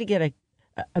hard to get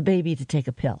a baby to take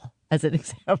a pill, as an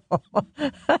example.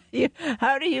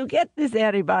 How do you get this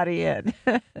antibody in?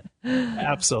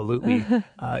 Absolutely.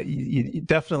 You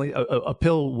definitely, a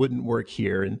pill wouldn't work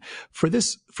here. And for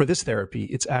this therapy,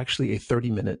 it's actually a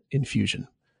 30-minute infusion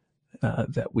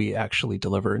that we actually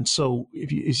deliver. And so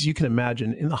as you can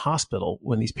imagine, in the hospital,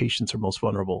 when these patients are most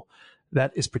vulnerable,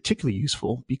 that is particularly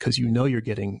useful because you're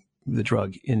getting the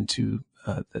drug into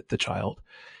the child.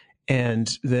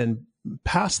 And then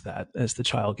past that, as the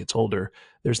child gets older,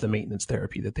 there's the maintenance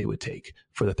therapy that they would take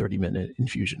for the 30-minute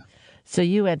infusion. So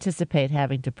you anticipate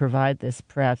having to provide this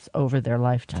perhaps over their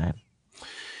lifetime?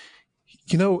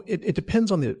 It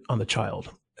depends on the child.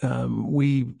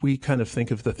 We kind of think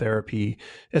of the therapy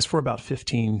as for about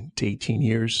 15 to 18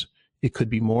 years. It could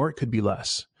be more, it could be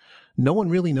less. No one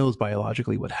really knows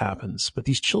biologically what happens, but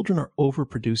these children are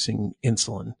overproducing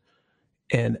insulin.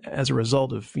 And as a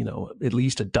result of, at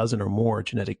least a dozen or more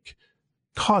genetic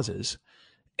causes,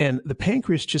 and the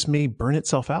pancreas just may burn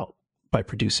itself out by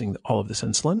producing all of this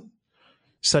insulin,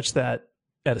 such that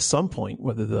at some point,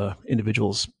 whether the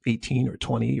individual's 18 or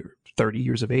 20 or 30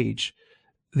 years of age,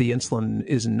 the insulin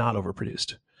is not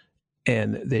overproduced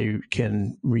and they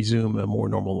can resume a more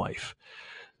normal life.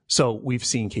 So we've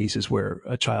seen cases where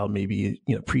a child may be,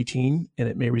 preteen and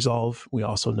it may resolve. We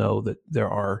also know that there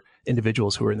are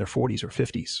individuals who are in their 40s or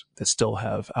 50s that still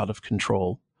have out of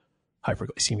control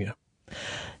hyperglycemia.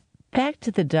 Back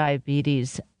to the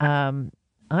diabetes, I'm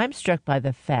struck by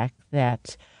the fact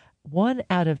that 1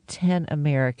 out of 10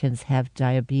 Americans have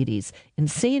diabetes. In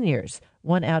seniors,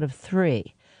 1 out of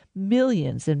 3.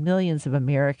 Millions and millions of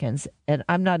Americans, and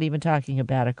I'm not even talking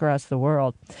about across the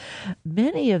world.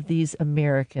 Many of these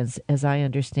Americans, as I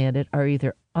understand it, are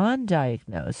either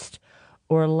undiagnosed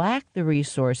or lack the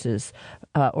resources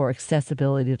or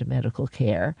accessibility to medical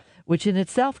care, which in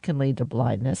itself can lead to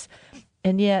blindness.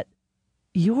 And yet,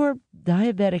 your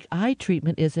diabetic eye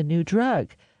treatment is a new drug.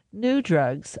 New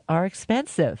drugs are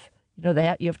expensive. You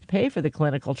have to pay for the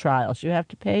clinical trials. You have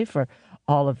to pay for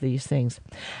all of these things.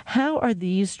 How are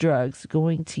these drugs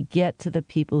going to get to the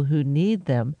people who need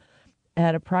them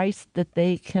at a price that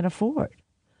they can afford?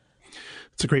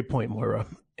 It's a great point, Moira,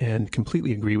 and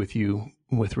completely agree with you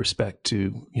with respect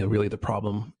to, really the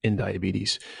problem in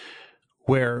diabetes,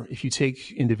 where if you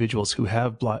take individuals who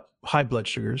have high blood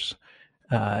sugars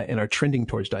and are trending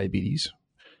towards diabetes,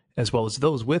 as well as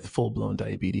those with full-blown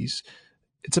diabetes,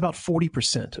 it's about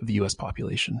 40% of the U.S.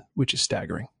 population, which is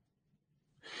staggering.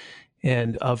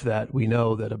 And of that, we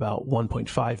know that about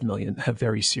 1.5 million have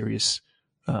very serious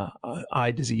eye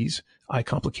disease, eye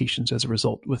complications as a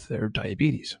result with their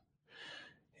diabetes.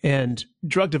 And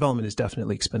drug development is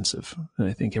definitely expensive. And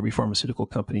I think every pharmaceutical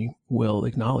company will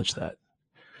acknowledge that.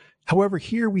 However,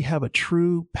 here we have a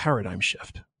true paradigm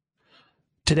shift.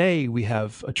 Today, we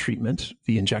have a treatment,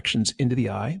 the injections into the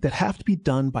eye, that have to be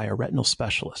done by a retinal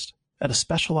specialist at a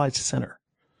specialized center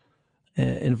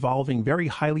involving very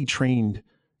highly trained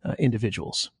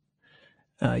individuals.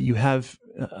 You have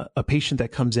a patient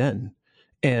that comes in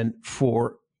and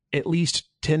for at least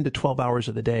 10 to 12 hours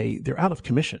of the day, they're out of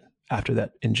commission after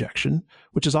that injection,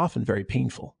 which is often very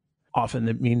painful. Often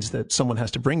it means that someone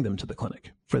has to bring them to the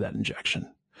clinic for that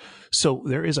injection. So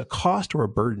there is a cost or a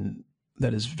burden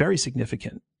that is very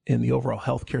significant in the overall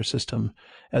healthcare system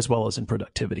as well as in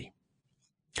productivity.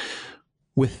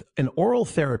 With an oral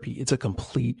therapy, it's a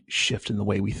complete shift in the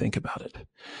way we think about it,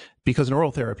 because an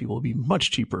oral therapy will be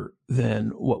much cheaper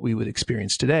than what we would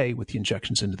experience today with the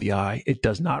injections into the eye. It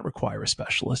does not require a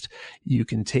specialist. You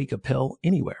can take a pill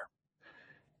anywhere.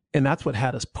 And that's what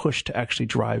had us push to actually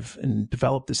drive and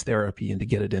develop this therapy and to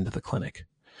get it into the clinic,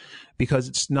 because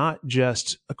it's not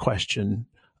just a question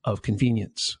of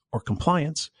convenience or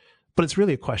compliance, but it's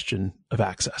really a question of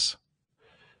access.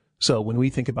 So when we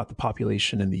think about the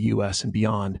population in the U.S. and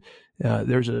beyond,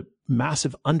 there's a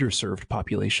massive underserved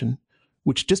population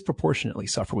which disproportionately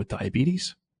suffer with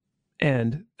diabetes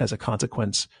and, as a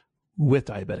consequence, with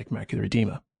diabetic macular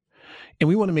edema. And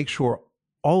we want to make sure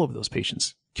all of those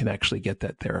patients can actually get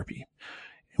that therapy.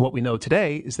 And what we know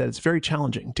today is that it's very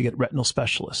challenging to get retinal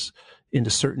specialists into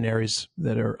certain areas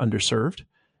that are underserved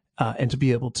and to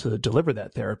be able to deliver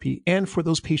that therapy, and for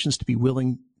those patients to be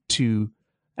willing to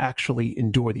actually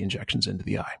endure the injections into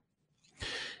the eye.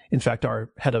 In fact, our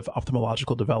head of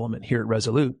ophthalmological development here at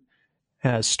Rezolute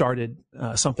has started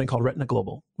something called Retina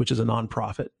Global, which is a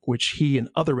nonprofit, which he and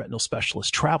other retinal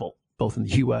specialists travel, both in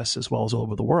the U.S. as well as all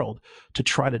over the world, to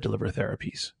try to deliver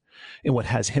therapies. And what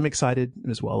has him excited,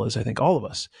 as well as I think all of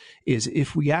us, is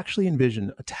if we actually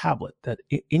envision a tablet that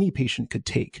any patient could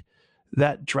take,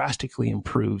 that drastically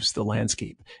improves the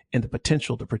landscape and the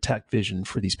potential to protect vision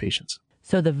for these patients.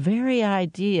 So the very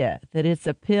idea that it's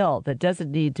a pill that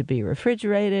doesn't need to be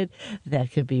refrigerated,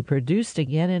 that can be produced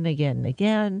again and again and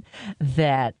again,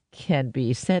 that can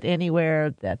be sent anywhere,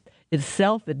 that is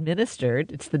self-administered,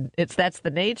 that's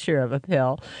the nature of a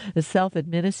pill, is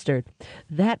self-administered,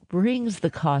 that brings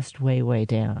the cost way, way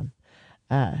down.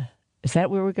 Is that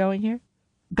where we're going here?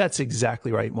 That's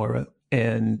exactly right, Moira.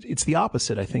 And it's the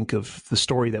opposite, I think, of the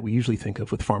story that we usually think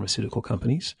of with pharmaceutical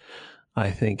companies. I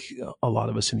think a lot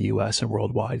of us in the U.S. and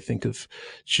worldwide think of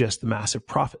just the massive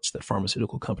profits that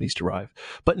pharmaceutical companies derive.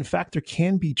 But in fact, there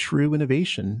can be true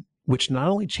innovation, which not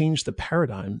only changes the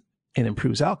paradigm and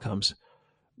improves outcomes,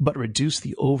 but reduce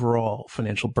the overall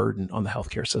financial burden on the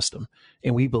healthcare system.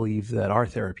 And we believe that our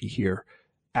therapy here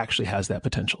actually has that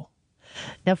potential.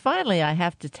 Now, finally, I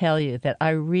have to tell you that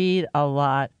I read a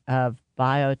lot of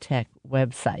biotech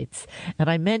websites, and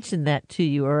I mentioned that to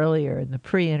you earlier in the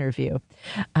pre-interview.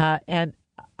 And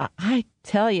I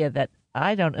tell you that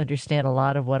I don't understand a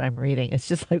lot of what I'm reading. It's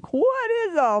just like, what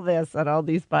is all this on all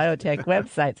these biotech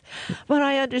websites? But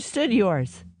I understood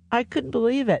yours. I couldn't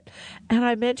believe it. And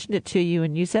I mentioned it to you,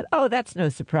 and you said, oh, that's no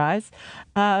surprise.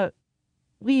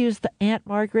 We use the Aunt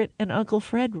Margaret and Uncle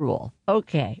Fred rule.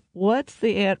 Okay, what's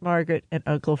the Aunt Margaret and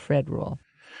Uncle Fred rule?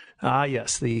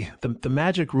 Yes, the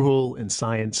magic rule in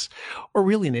science, or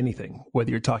really in anything, whether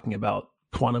you're talking about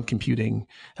quantum computing,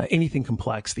 anything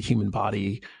complex, the human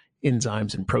body,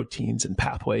 enzymes and proteins and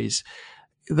pathways,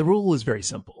 the rule is very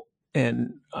simple.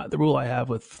 And the rule I have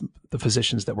with the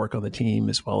physicians that work on the team,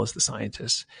 as well as the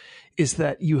scientists, is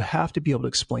that you have to be able to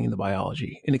explain the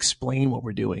biology and explain what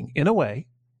we're doing in a way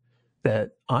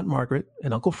that Aunt Margaret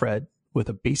and Uncle Fred, with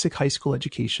a basic high school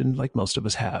education like most of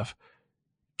us have,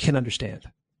 can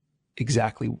understand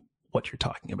exactly what you're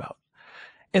talking about.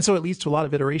 And so it leads to a lot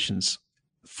of iterations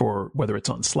for whether it's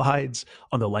on slides,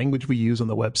 on the language we use on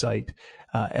the website,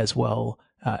 as well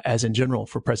as in general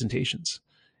for presentations.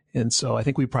 And so I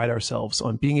think we pride ourselves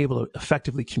on being able to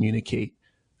effectively communicate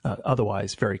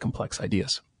otherwise very complex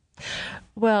ideas.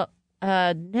 Well,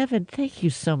 Nevan, thank you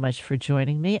so much for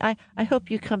joining me. I hope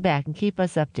you come back and keep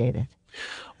us updated.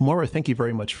 Moira, thank you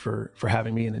very much for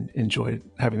having me, and enjoyed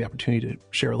having the opportunity to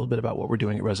share a little bit about what we're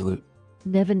doing at Rezolute.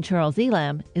 Nevan Charles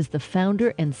Elam is the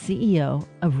founder and CEO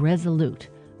of Rezolute.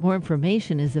 More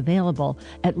information is available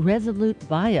at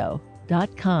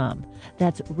resolutebio.com.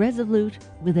 That's Rezolute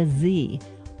with a Z,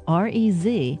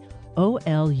 REZOLUTE,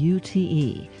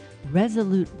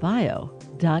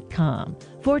 resolutebio.com.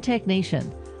 For Tech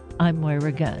Nation, I'm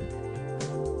Moira Gunn.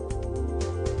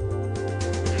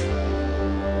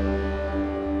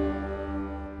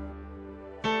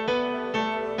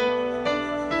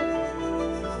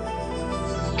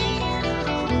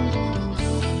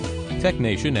 Tech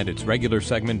Nation and its regular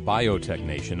segment Biotech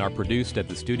Nation are produced at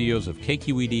the studios of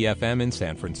KQED-FM in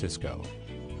San Francisco.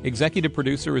 Executive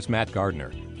producer is Matt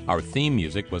Gardner. Our theme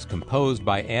music was composed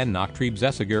by Ann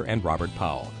Nachtrieb-Zessiger and Robert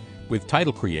Powell, with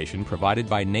title creation provided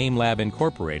by NameLab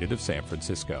Incorporated of San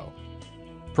Francisco.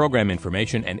 Program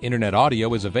information and internet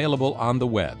audio is available on the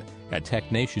web at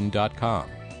technation.com.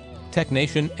 Tech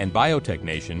Nation and Biotech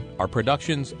Nation are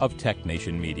productions of Tech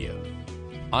Nation Media.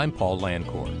 I'm Paul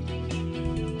Landcore.